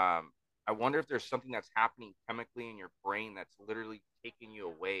 But I wonder if there's something that's happening chemically in your brain that's literally taking you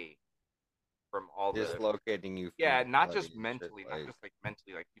away from all dislocating you. Yeah, not just mentally, not just like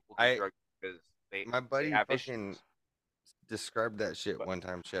mentally, like people do drugs because my buddy they have fucking issues. Described that shit one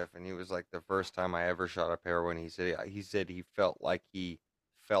time, Chef, and he was like, the first time I ever shot up heroin, he said he felt like he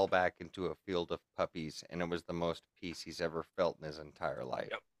fell back into a field of puppies, and it was the most peace he's ever felt in his entire life.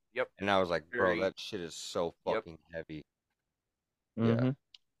 Yep. And I was like, bro, that shit is so fucking heavy. Yeah.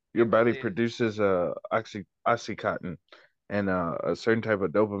 Your body produces oxycontin and a certain type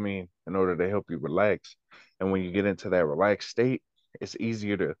of dopamine in order to help you relax. And when you get into that relaxed state, it's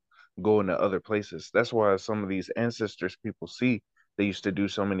easier to go into other places. That's why some of these ancestors people see, they used to do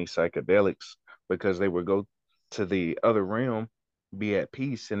so many psychedelics, because they would go to the other realm, be at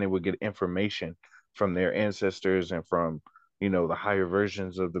peace, and they would get information from their ancestors and from, the higher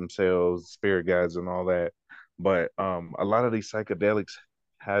versions of themselves, spirit guides and all that. But a lot of these psychedelics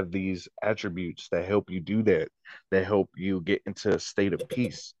have these attributes that help you do that, that help you get into a state of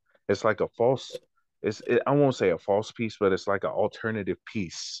peace. It's like a false, I won't say a false peace, but it's like an alternative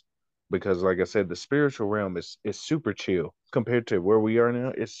peace. Because like I said, the spiritual realm is super chill compared to where we are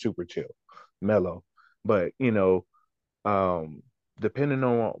now. It's super chill, mellow. But um, depending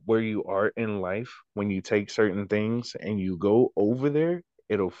on where you are in life, when you take certain things and you go over there,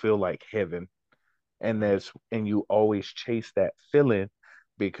 it'll feel like heaven. And you always chase that feeling,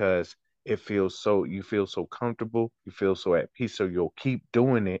 because you feel so comfortable, you feel so at peace, so you'll keep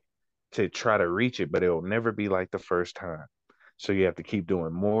doing it to try to reach it, but it'll never be like the first time. So you have to keep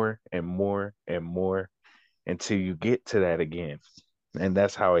doing more and more and more until you get to that again. And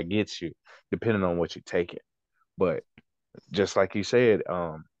that's how it gets you, depending on what you take it. But just like you said,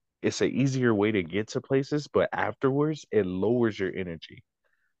 it's an easier way to get to places, but afterwards it lowers your energy.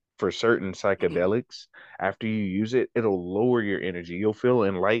 For certain psychedelics, after you use it, it'll lower your energy. You'll feel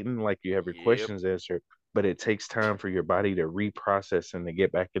enlightened, like you have your questions answered, but it takes time for your body to reprocess and to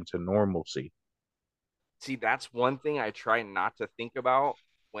get back into normalcy. See, that's one thing I try not to think about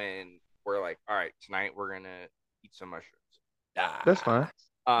when we're like, all right, tonight we're gonna eat some mushrooms. That's fine.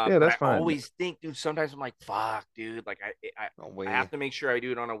 Yeah, that's fine. I always think, dude, sometimes I'm like, fuck, dude, like I have to make sure I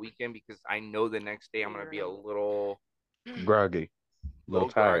do it on a weekend, because I know the next day I'm gonna be a little groggy, a little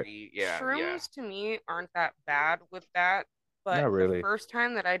tired. Groggy. Yeah, shrooms to me aren't that bad with that, but not really. The first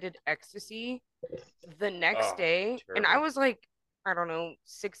time that I did ecstasy, the next day, and I was like, I don't know,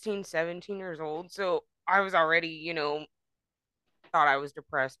 16, 17 years old, so I was already, thought I was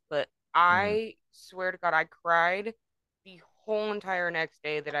depressed, but I swear to God, I cried the whole entire next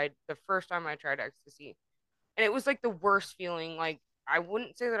day the first time I tried ecstasy. And it was like the worst feeling. Like, I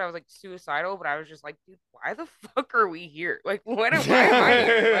wouldn't say that I was like suicidal, but I was just like, dude, why the fuck are we here? Like, why am I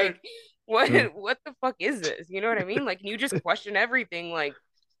here? Like, what the fuck is this? You know what I mean? Like, you just question everything. Like,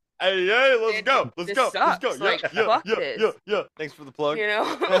 hey, let's go. Like, fuck this. Yeah. Thanks for the plug.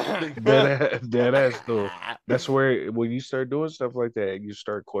 That ass though. That's where when you start doing stuff like that, you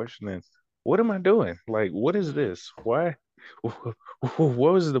start questioning, what am I doing? Like, what is this? Why? What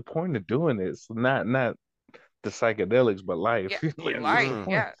was the point of doing this? Not the psychedelics, but life.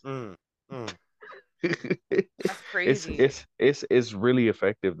 That's crazy. It's really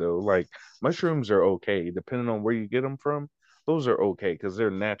effective though. Like, mushrooms are okay depending on where you get them from. Those are okay because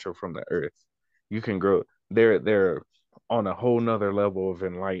they're natural from the earth. You can grow. They're on a whole nother level of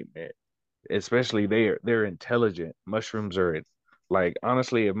enlightenment. Especially they're intelligent. Mushrooms are like,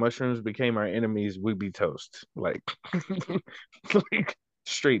 honestly, if mushrooms became our enemies, we'd be toast. Like, like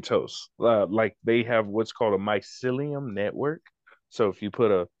straight toast. Like, they have what's called a mycelium network. So if you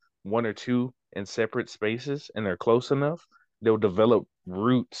put a one or two in separate spaces and they're close enough, they'll develop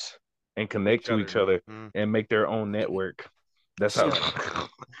roots and connect to each other Mm. and make their own network. That's how. That's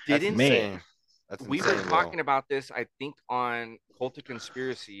Didn't insane. That's we insane, were talking about this, I think, on Cult of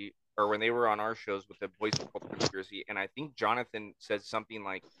Conspiracy, or when they were on our shows with the voice of Cult of Conspiracy, and I think Jonathan said something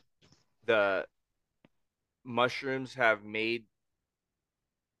like the mushrooms have made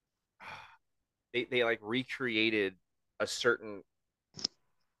they like recreated a certain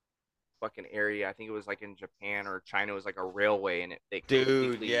fucking area. I think it was like in Japan or China. It was like a railway, and they Dude,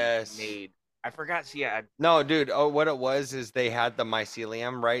 completely yes. made. I forgot. See, No, dude. Oh, what it was is they had the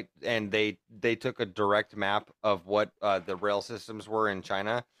mycelium, right? And they took a direct map of what the rail systems were in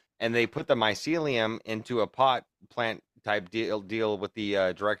China, and they put the mycelium into a pot plant type deal with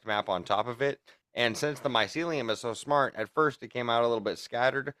the direct map on top of it. And since the mycelium is so smart, at first it came out a little bit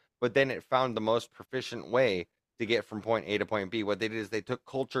scattered, but then it found the most proficient way to get from point A to point B. What they did is they took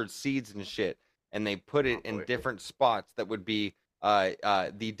cultured seeds and shit, and they put it in different spots that would be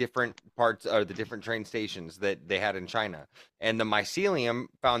the different parts or the different train stations that they had in China. And the mycelium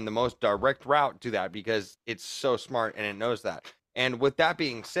found the most direct route to that because it's so smart and it knows that. And with that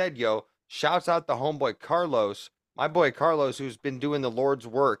being said, yo, shouts out the homeboy Carlos, my boy Carlos, who's been doing the Lord's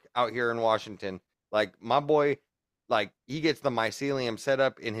work out here in Washington. Like, my boy, like, he gets the mycelium set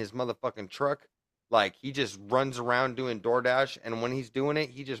up in his motherfucking truck. Like, he just runs around doing DoorDash. And when he's doing it,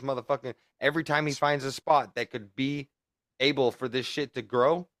 he just motherfucking, every time he finds a spot that could be able for this shit to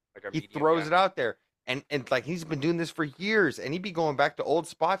grow, like he throws it out there. And like he's been doing this for years, and he'd be going back to old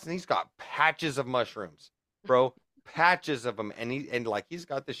spots, and he's got patches of mushrooms, bro, patches of them, and like he's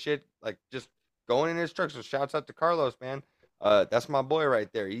got the shit like just going in his truck. So shouts out to Carlos, man. That's my boy right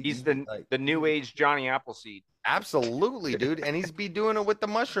there. He's the new age Johnny Appleseed. Absolutely, dude. And he's be doing it with the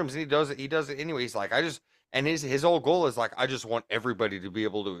mushrooms, and he does it anyway. He's like, I just, and his whole goal is like, I just want everybody to be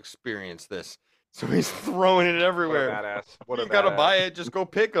able to experience this. So he's throwing it everywhere. What a badass. What a You gotta badass. buy it, just go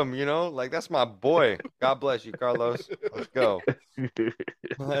pick them, you know? Like, that's my boy. God bless you, Carlos. Let's go.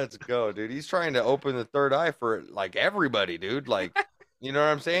 Let's go, dude. He's trying to open the third eye for like everybody, dude. Like, you know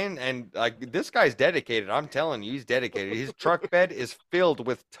what I'm saying? And like this guy's dedicated. I'm telling you, he's dedicated. His truck bed is filled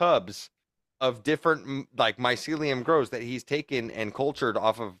with tubs of different like mycelium grows that he's taken and cultured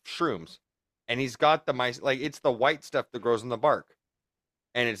off of shrooms. And he's got the like it's the white stuff that grows in the bark.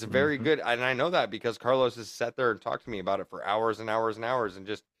 And it's very good. And I know that because Carlos has sat there and talked to me about it for hours and hours and hours. And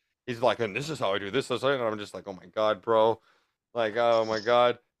just, he's like, and this is how I do this. And I'm just like, oh my God, bro. Like, oh my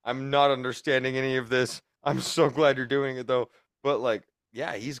God. I'm not understanding any of this. I'm so glad you're doing it though. But like,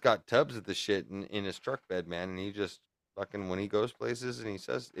 yeah, he's got tubs of the shit in his truck bed, man. And he just fucking, when he goes places and he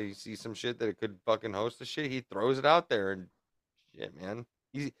says, he sees some shit that it could fucking host the shit, he throws it out there and shit, man.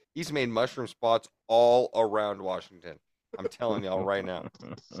 He's made mushroom spots all around Washington. I'm telling y'all right now.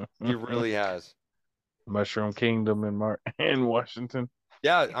 He really has. Mushroom Kingdom in Washington.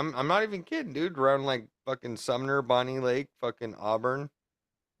 Yeah, I'm not even kidding, dude. Around like fucking Sumner, Bonnie Lake, fucking Auburn,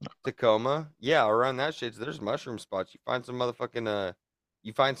 Tacoma. Yeah, around that shit, there's mushroom spots. You find some motherfucking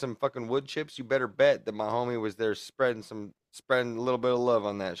you find some fucking wood chips, you better bet that my homie was there spreading a little bit of love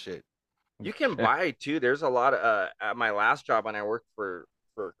on that shit. You can buy too. There's a lot of at my last job when I worked for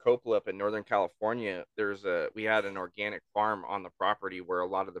Coppola up in Northern California, we had an organic farm on the property where a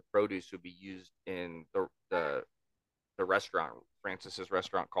lot of the produce would be used in the restaurant, Francis's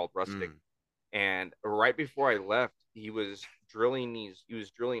restaurant called Rustic. And right before I left, he was drilling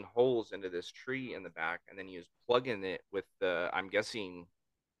holes into this tree in the back, and then he was plugging it with I'm guessing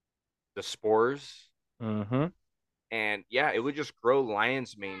the spores. Mm-hmm. And yeah, it would just grow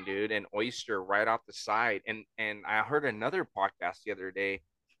lion's mane, dude, and oyster right off the side. And I heard another podcast the other day.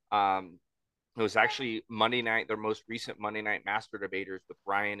 It was actually Monday night, their most recent Monday night master debaters with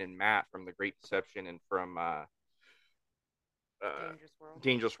Ryan and Matt from The Great Deception and from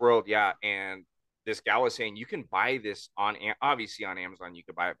Dangerous World, yeah. And this gal was saying you can buy this obviously on Amazon, you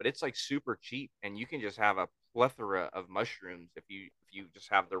could buy it, but it's like super cheap, and you can just have a plethora of mushrooms if you just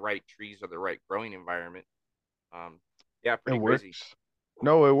have the right trees or the right growing environment. Yeah, pretty crazy.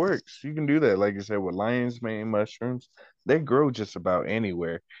 No, it works. You can do that. Like you said, with lion's mane mushrooms, they grow just about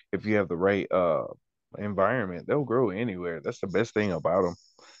anywhere. If you have the right environment, they'll grow anywhere. That's the best thing about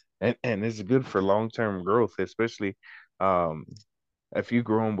them. And it's good for long-term growth, especially if you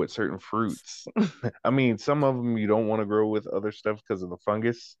grow them with certain fruits. I mean, some of them you don't want to grow with other stuff because of the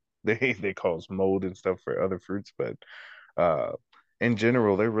fungus. They cause mold and stuff for other fruits, but in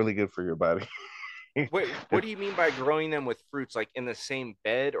general, they're really good for your body. Wait, what do you mean by growing them with fruits? Like in the same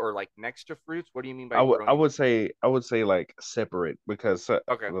bed or like next to fruits? What do you mean by I would I growing? would say I would say like separate because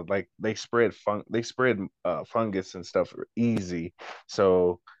Okay. like they spread fungus and stuff easy.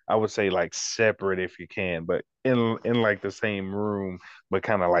 So I would say like separate if you can, but in like the same room, but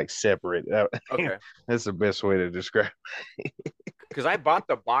kind of like separate. Okay. That's the best way to describe. Because I bought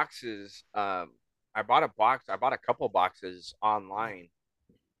the boxes. I bought a box. I bought a couple boxes online,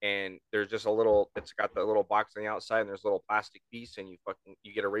 and there's just a little. It's got the little box on the outside, and there's a little plastic piece, and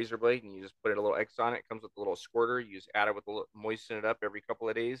you get a razor blade, and you just put a little X on it. It comes with a little squirter. You just add it with a little, moisten it up every couple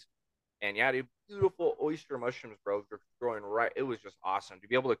of days, and yeah, dude, beautiful oyster mushrooms, bro. They're growing right. It was just awesome to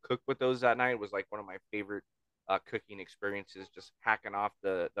be able to cook with those that night. Was like one of my favorite cooking experiences. Just hacking off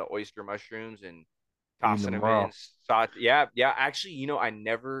the oyster mushrooms and Eating tossing them them raw. in. Yeah, yeah. Actually, I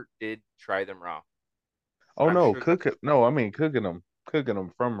never did try them raw, but Oh I'm no, sure. cook it. No, I mean cooking them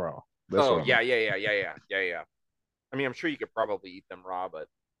from raw. That's Oh what I mean. yeah, yeah, yeah, yeah, yeah, yeah, yeah. I mean, I'm sure you could probably eat them raw, but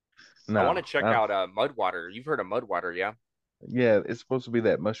I want No, to check out mud water. You've heard of mud water, yeah? yeah, it's supposed to be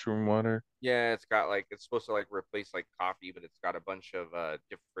that mushroom water. Yeah, it's supposed to like replace like coffee, but it's got a bunch of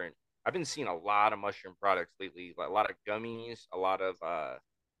different. I've been seeing a lot of mushroom products lately, like a lot of gummies, a lot of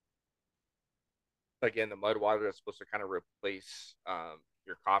again the mud water that's supposed to kind of replace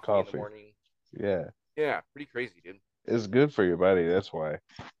your coffee in the Coffee. morning. Yeah. Yeah, pretty crazy, dude. It's good for your body. That's why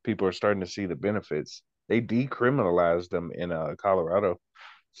people are starting to see the benefits. They decriminalized them in Colorado,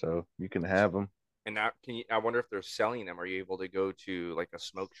 so you can have them. And now, I wonder if they're selling them. Are you able to go to like a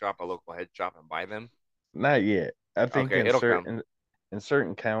smoke shop, a local head shop, and buy them? Not yet. I think Okay, it'll come. in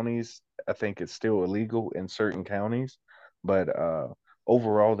certain counties, I think it's still illegal in certain counties, but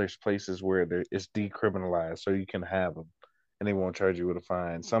overall, there's places where it's decriminalized, so you can have them, and they won't charge you with a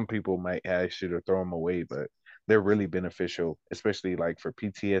fine. Some people might ask you to throw them away, but they're really beneficial, especially like for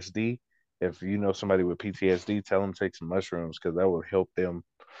PTSD. If you know somebody with PTSD, tell them take some mushrooms because that will help them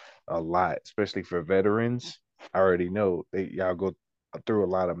a lot, especially for veterans. I already know y'all go through a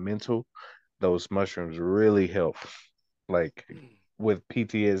lot of mental. Those mushrooms really help, like with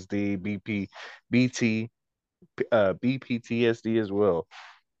PTSD, BT, BPTSD as well.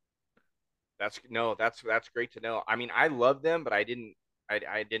 That's no, that's great to know. I mean, I love them, but I didn't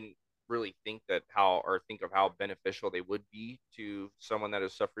really think that how or think of how beneficial they would be to someone that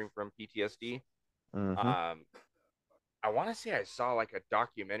is suffering from PTSD. Hmm. Um, I want to say I saw like a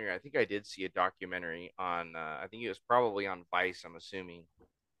documentary. I think I did see a documentary on. I think it was probably on Vice. I'm assuming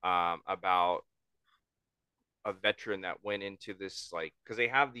about a veteran that went into this like because they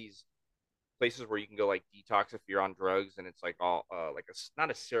have these places where you can go like detox if you're on drugs and it's like all like a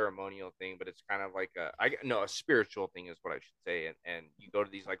not a ceremonial thing but it's kind of like a spiritual thing is what I should say and you go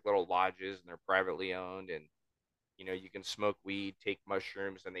to these like little lodges and they're privately owned and you can smoke weed, take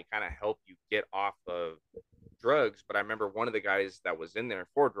mushrooms, and they kind of help you get off of drugs. But I remember one of the guys that was in there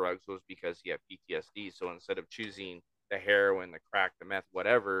for drugs was because he had PTSD. So instead of choosing the heroin, the crack, the meth,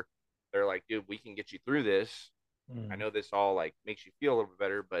 whatever, they're like, dude, we can get you through this. I Mm. know this all like makes you feel a little bit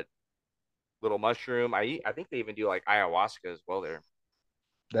better, but little mushroom. I think they even do like ayahuasca as well there.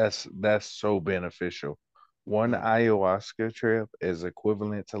 That's so beneficial. One Mm. ayahuasca trip is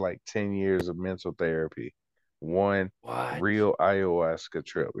equivalent to like 10 years of mental therapy. One What? real ayahuasca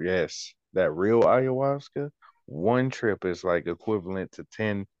trip. Yes, that real ayahuasca, one trip is like equivalent to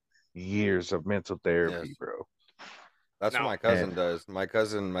 10 years of mental therapy, Yes. bro. That's what Now, my And cousin does. My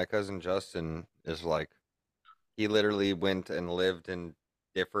cousin Justin is like he literally went and lived in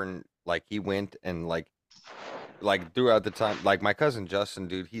different like he went and like throughout the time like my cousin Justin,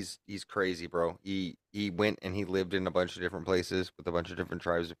 dude, he's crazy, bro. He went and he lived in a bunch of different places with a bunch of different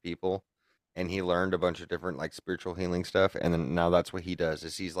tribes of people and he learned a bunch of different like spiritual healing stuff and then now that's what he does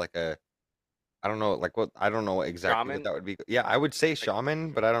is he's like a I don't know like what I don't know exactly what shaman, that would be. Yeah, I would say like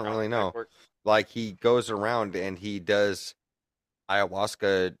shaman, but I don't really shaman type know. work. Like he goes around and he does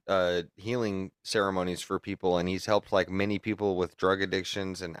ayahuasca healing ceremonies for people and he's helped like many people with drug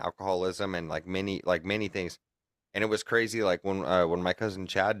addictions and alcoholism and like many things. And it was crazy like when my cousin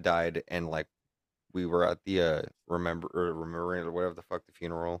Chad died and like we were at the remembering or whatever the fuck the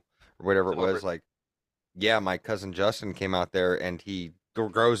funeral or whatever it was Celebrate. like yeah, my cousin Justin came out there and he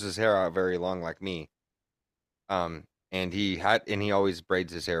grows his hair out very long like me. And he always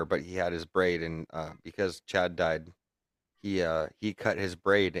braids his hair, but he had his braid and because Chad died, he cut his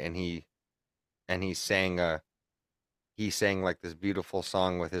braid and he sang like this beautiful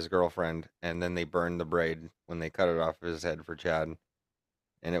song with his girlfriend and then they burned the braid when they cut it off his head for Chad.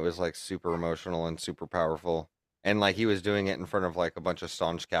 And it was like super emotional and super powerful. And like he was doing it in front of like a bunch of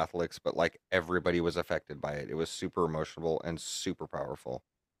staunch Catholics, but like everybody was affected by it. It was super emotional and super powerful.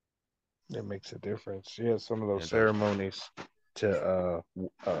 It makes a difference. Yeah, some of those It does. ceremonies to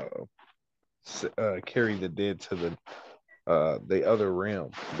carry the dead to the other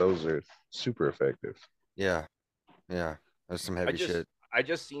realm. Those are super effective. Yeah, yeah. That's some heavy shit. I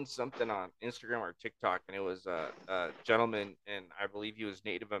just seen something on Instagram or TikTok, and it was a gentleman, and I believe he was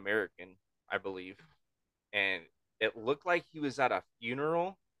Native American, I believe, and it looked like he was at a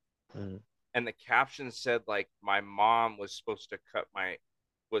funeral, Mm. and the caption said like my mom was supposed to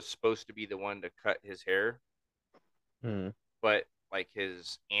be the one to cut his hair, Mm. but like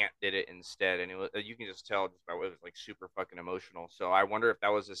his aunt did it instead, and you can just tell just by what it was like super fucking emotional. So I wonder if that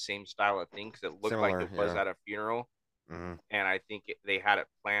was the same style of thing because it looked like Similar, it was yeah. at a funeral, Mhm. and I think they had it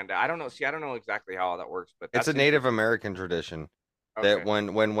planned. I don't know. See, I don't know exactly how all that works, but It's that's a Native interesting. American tradition that Okay. when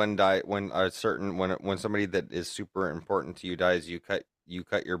somebody that is super important to you dies, you cut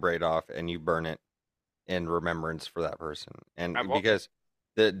your braid off and you burn it in remembrance for that person. I've And because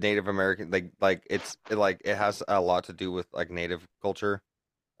the Native American it has a lot to do with like Native culture.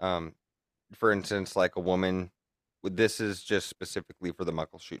 Um, for instance, like a woman, this is just specifically for the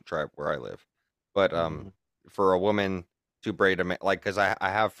Muckleshoot tribe where I live, but Mm. for a woman to braid a like, because I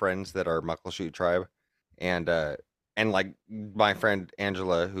have friends that are Muckleshoot tribe, and like my friend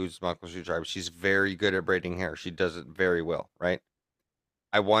Angela, who's Muckleshoot tribe, she's very good at braiding hair. She does it very well, right?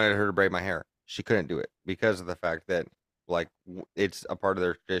 I wanted her to braid my hair. She couldn't do it because of the fact that like it's a part of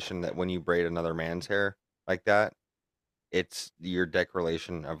their tradition that when you braid another man's hair like that, it's your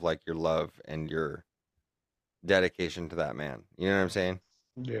declaration of like your love and your dedication to that man. You know what I'm saying?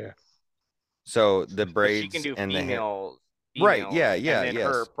 Yeah. So the but she can braids do and the hair. Right, females, yeah, and yeah, then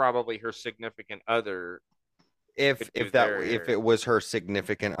yes. probably her significant other If could do if it was her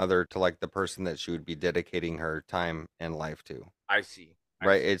significant other to like the person that she would be dedicating her time and life to. I see.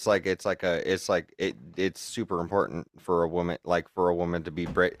 Right? It's super important for a woman, like for a woman to be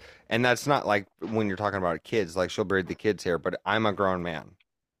braid. And that's not like when you're talking about kids, like she'll braid the kids' hair, but I'm a grown man.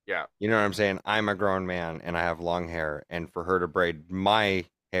 Yeah. You know what I'm saying? I'm a grown man and I have long hair, and for her to braid my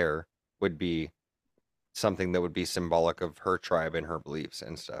hair would be something that would be symbolic of her tribe and her beliefs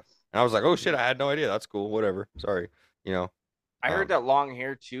and stuff. And I was like, "Oh shit, I had no idea. That's cool. Whatever. Sorry." You know. I heard Um, that long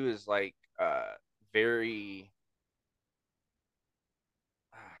hair too is like very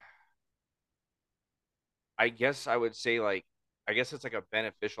I guess I would say like I guess it's like a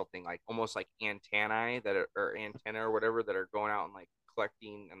beneficial thing, like almost like antennae that are or antenna or whatever that are going out and like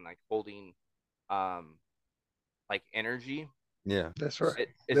collecting and like holding um like energy. yeah. That's right.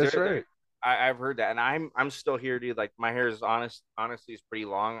 Is That's there right. I've heard that, and I'm still here, dude. Like my hair is honestly is pretty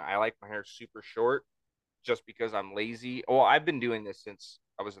long. I like my hair super short just because I'm lazy. Well, I've been doing this since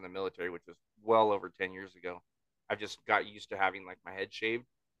I was in the military, which was well over 10 years ago. I've just got used to having like my head shaved.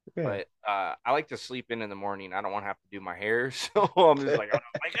 Yeah. But I like to sleep in the morning. I don't want to have to do my hair, so I'm just like I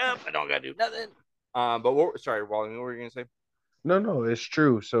don't wake up. I don't gotta do nothing. But sorry, Wally, what were you gonna say? No, no, it's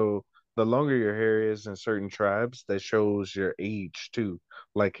true. So the longer your hair is in certain tribes, that shows your age too.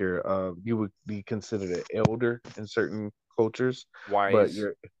 Like you would be considered an elder in certain cultures, but Wise.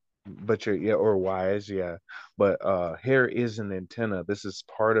 you're yeah, or wise, yeah. But hair is an antenna. This is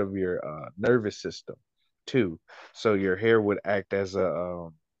part of your nervous system too. So your hair would act as a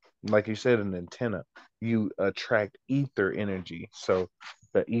like you said, an antenna. You attract ether energy. So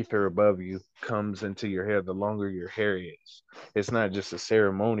the ether above you comes into your hair the longer your hair is. It's not just a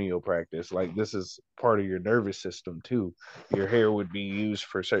ceremonial practice. Like this is part of your nervous system too. Your hair would be used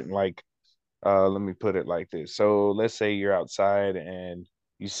for certain like let me put it like this. So let's say you're outside and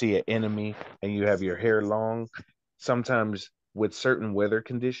you see an enemy and you have your hair long. Sometimes with certain weather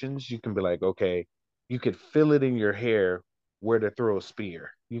conditions, you can be like, okay, you could feel it in your hair where to throw a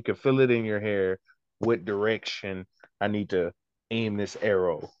spear. You could feel it in your hair what direction I need to aim this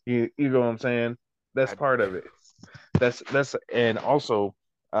arrow. You know what I'm saying? That's I, part of it. That's and also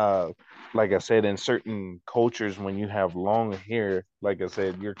like I said, in certain cultures, when you have long hair, like I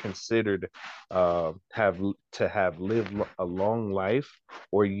said, you're considered have to have lived a long life,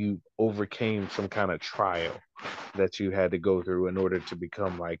 or you overcame some kind of trial that you had to go through in order to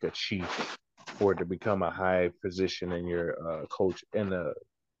become like a chief or to become a high position in your culture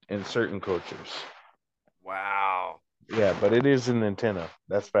in certain cultures. wow. Yeah, but it is an antenna.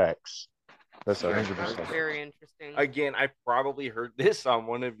 That's facts. That's See, a I hundred That's heard percent. this very interesting. again. I probably heard this on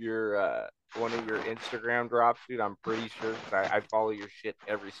one of your Instagram drops, dude. I'm pretty sure because I follow your shit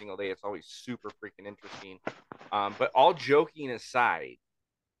every single day. It's always super freaking interesting. But all joking aside,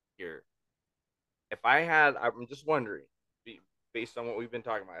 here, I'm just wondering, based on what we've been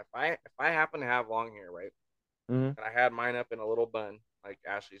talking about, if I happen to have long hair, right, Hmm. and I had mine up in a little bun like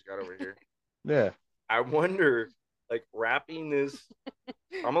Ashley's got over here, Yeah. I wonder, like wrapping this.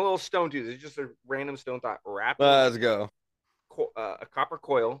 I'm a little stoned too. This is just a random stone thought. Wrapping Let's go. a copper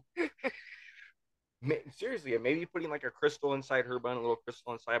coil. Seriously, maybe putting like a crystal inside her bun, a little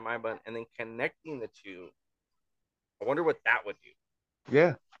crystal inside my bun, and then connecting the two. I wonder what that would do.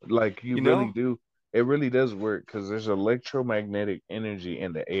 Yeah, like you really know? do. It really does work because there's electromagnetic energy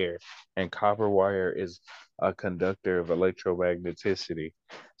in the air, and copper wire is a conductor of electromagneticity.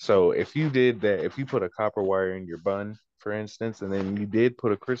 So if you did that, if you put a copper wire in your bun, for instance, and then you did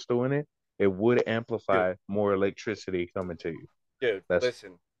put a crystal in it, it would amplify more electricity coming to you. Dude,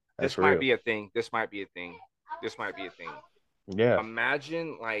 listen, that's this might real. be a thing. This might be a thing. This might be a thing. Yeah.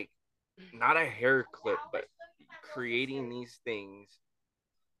 Imagine like not a hair clip, but creating these things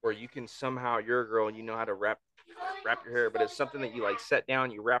where you can somehow, you're a girl and you know how to wrap your hair, but it's something that you like set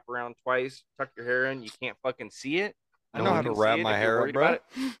down, you wrap around twice, tuck your hair in, you can't fucking see it. I know how to wrap my hair up, bro.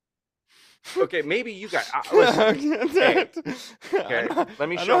 Okay, maybe you got. Listen, hey, okay, let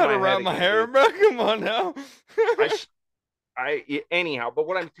me show. I know how to wrap my hair, bro. Come on now. Anyhow, but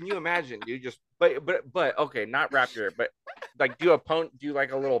can you imagine, dude? Just but okay, not wrap your hair, but like do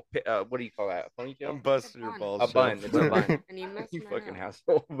like a little what do you call that? A ponytail? I'm busting your balls. A bun. It's a bun. And you fucking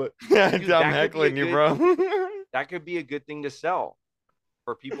asshole. But dude, I'm heckling you, bro. That could be a good thing to sell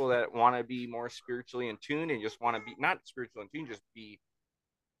for people that want to be more spiritually in tune and just want to be not spiritually in tune, just be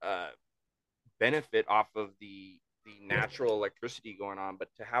benefit off of the natural electricity going on, but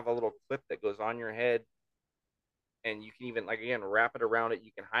to have a little clip that goes on your head. And you can even, like, again, wrap it around it.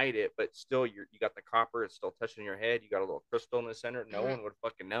 You can hide it, but still, you got the copper. It's still touching your head. You got a little crystal in the center. No one would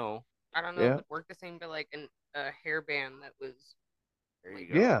fucking know. I don't know if it would work the same, but like a hairband that was. There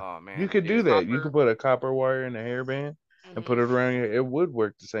you go. Yeah, oh, man. You could do that. You could put a copper wire in a hairband and put it around your. It would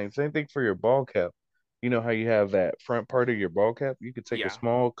work the same. Same thing for your ball cap. You know how you have that front part of your ball cap? You could take a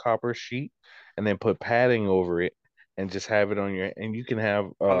small copper sheet and then put padding over it and just have it on your. And you can have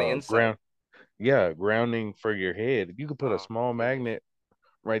on the inside. Grounding for your head. You could put a small magnet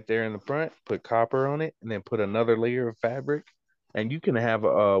right there in the front, put copper on it, and then put another layer of fabric. And you can have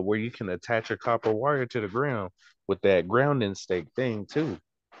where you can attach a copper wire to the ground with that grounding stake thing too.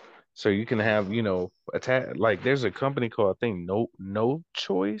 So you can have, attach, like there's a company called, I think, No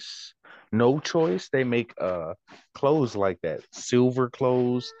Choice. They make clothes like that, silver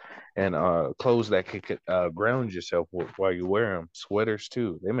clothes and clothes that could ground yourself while you wear them. Sweaters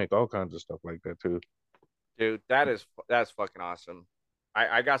too. They make all kinds of stuff like that too. Dude, that's fucking awesome.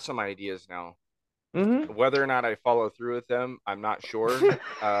 I got some ideas now. Mm-hmm. Whether or not I follow through with them, I'm not sure.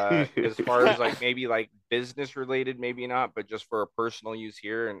 As far as like maybe like business related, maybe not, but just for a personal use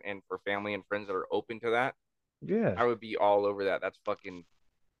here and for family and friends that are open to that. Yeah. I would be all over that. That's fucking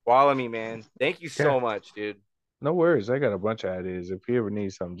VOILAME, man. Thank you so much, dude. No worries. I got a bunch of ideas. If you ever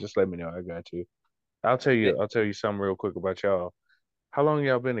need something, just let me know. I got you. I'll tell you something real quick about y'all. How long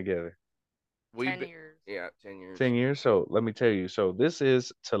y'all been together? 10 years. Yeah, 10 years. 10 years. So let me tell you. So this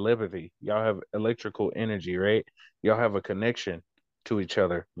is telepathy. Y'all have electrical energy, right? Y'all have a connection to each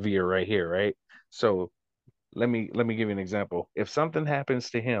other via right here, right? So let me give you an example. If something happens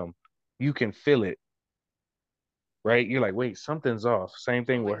to him, you can feel it, right? You're like, wait, something's off. Same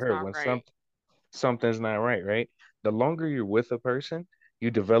thing with her. When something's not right, right? The longer you're with a person,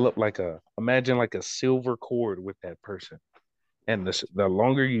 you develop imagine like a silver cord with that person. And the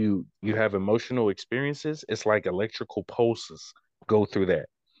longer you have emotional experiences, it's like electrical pulses go through that,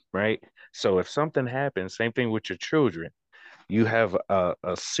 right? So if something happens, same thing with your children, you have a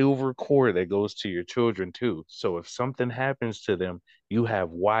silver cord that goes to your children too. So if something happens to them, you have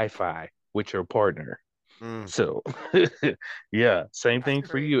Wi-Fi with your partner. So yeah, same thing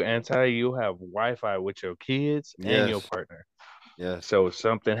for you, you have Wi-Fi with your kids and your partner. Yeah. So if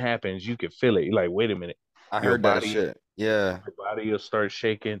something happens, you can feel it. You're like, wait a minute. I heard that shit. Yeah. Your body will start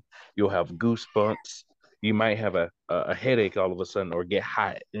shaking. You'll have goosebumps. You might have a headache all of a sudden or get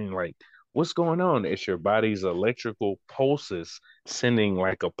hot. And like, what's going on? It's your body's electrical pulses sending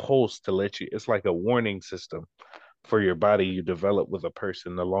like a pulse to let you. It's like a warning system for your body you develop with a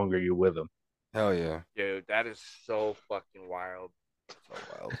person the longer you're with them. Hell yeah. Dude, that is so fucking wild. So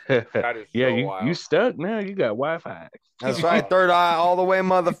wild. That is wild. You stuck now. You got Wi-Fi. That's right. Third eye all the way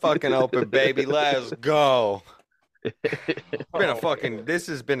motherfucking open, baby. Let's go. This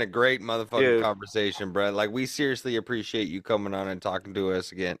has been a great motherfucking conversation, bro. Like, we seriously appreciate you coming on and talking to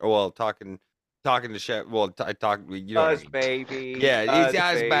us again. Well, talking to Chef. Well, baby. Yeah, it's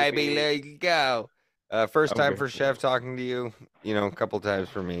us, baby. Let's go. First time for Chef talking to you, a couple times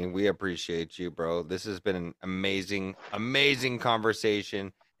for me. We appreciate you, bro. This has been an amazing, amazing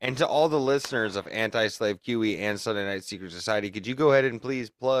conversation. And to all the listeners of Anti-Slave QE and Sunday Night Secret Society, could you go ahead and please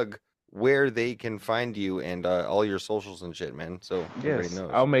plug where they can find you and all your socials and shit, man. So everybody Yes,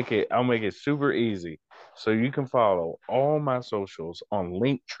 knows. I'll make it super easy. So you can follow all my socials on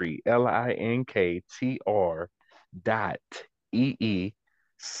Linktree, linktr dot /V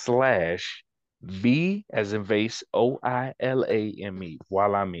as in vase OILAME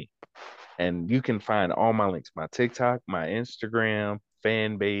while I'm me. And you can find all my links, my TikTok, my Instagram,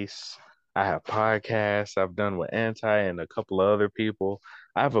 fan base. I have podcasts I've done with Anti and a couple of other people.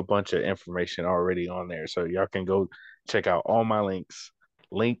 I have a bunch of information already on there. So y'all can go check out all my links.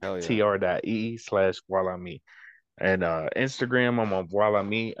 Hell yeah. linktr.ee /voila me. And Instagram, I'm on voila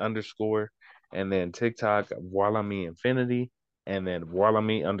me _ and then TikTok, voila me infinity, and then voila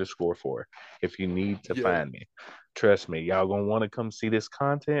me _4 if you need to Yeah. find me. Trust me, y'all gonna want to come see this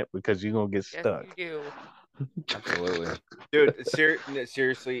content because you're gonna get Yes, stuck. you do. Absolutely. Dude,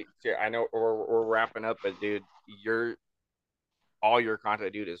 seriously, I know we're wrapping up, but dude, all your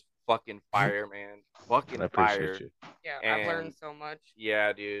content, dude, is fucking fire, man. Fucking I fire. appreciate you. Yeah, And I've learned so much.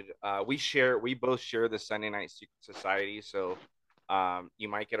 yeah, dude. We both share the Sunday Night Secret Society, so you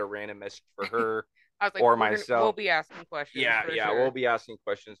might get a random message for her I was like, or we'll myself. be asking questions. Yeah, for yeah, sure. we'll be asking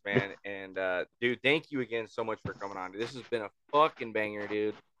questions, man. And dude, thank you again so much for coming on. This has been a fucking banger,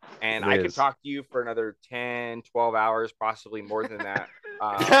 dude. And I could talk to you for another 10, 12 hours, possibly more than that.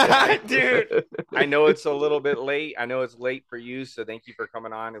 Dude. I know it's a little bit late. I know it's late for you, so thank you for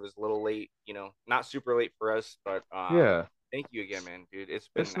coming on. It was a little late, not super late for us, but Yeah, thank you again, man, dude. It's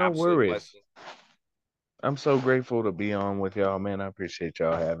been it's an no absolute worries. blessing. I'm so grateful to be on with y'all, man. I appreciate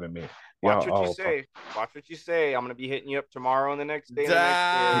y'all having me. Watch Y'all what you all say. Watch what you say. I'm gonna be hitting you up tomorrow and the next day and the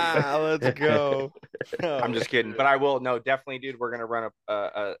next day. Let's go. I'm just kidding, but I will. No, definitely, dude. We're gonna run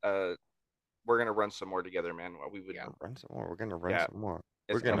we're gonna run some more together, man. We would. Yeah. Run some more. We're gonna run Yeah. some more.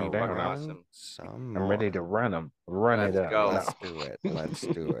 It's We're gonna gonna be fucking run awesome. some I'm more. ready to run them. Run Let's it up. go. Let's do it. Let's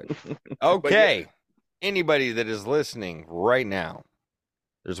do it. Okay. Anybody that is listening right now,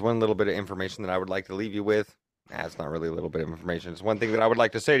 there's one little bit of information that I would like to leave you with. Nah, it's not really a little bit of information. It's one thing that I would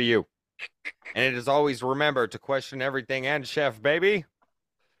like to say to you. And it is always remember to question everything and chef, baby.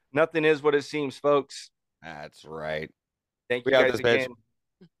 Nothing is what it seems, folks. That's right. Thank We you out guys this bitch. again.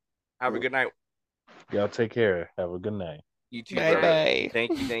 Have a good night. Y'all take care. Have a good night. You too, Bye brother. bye.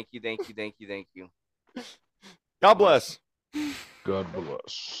 Thank you. God bless. God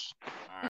bless.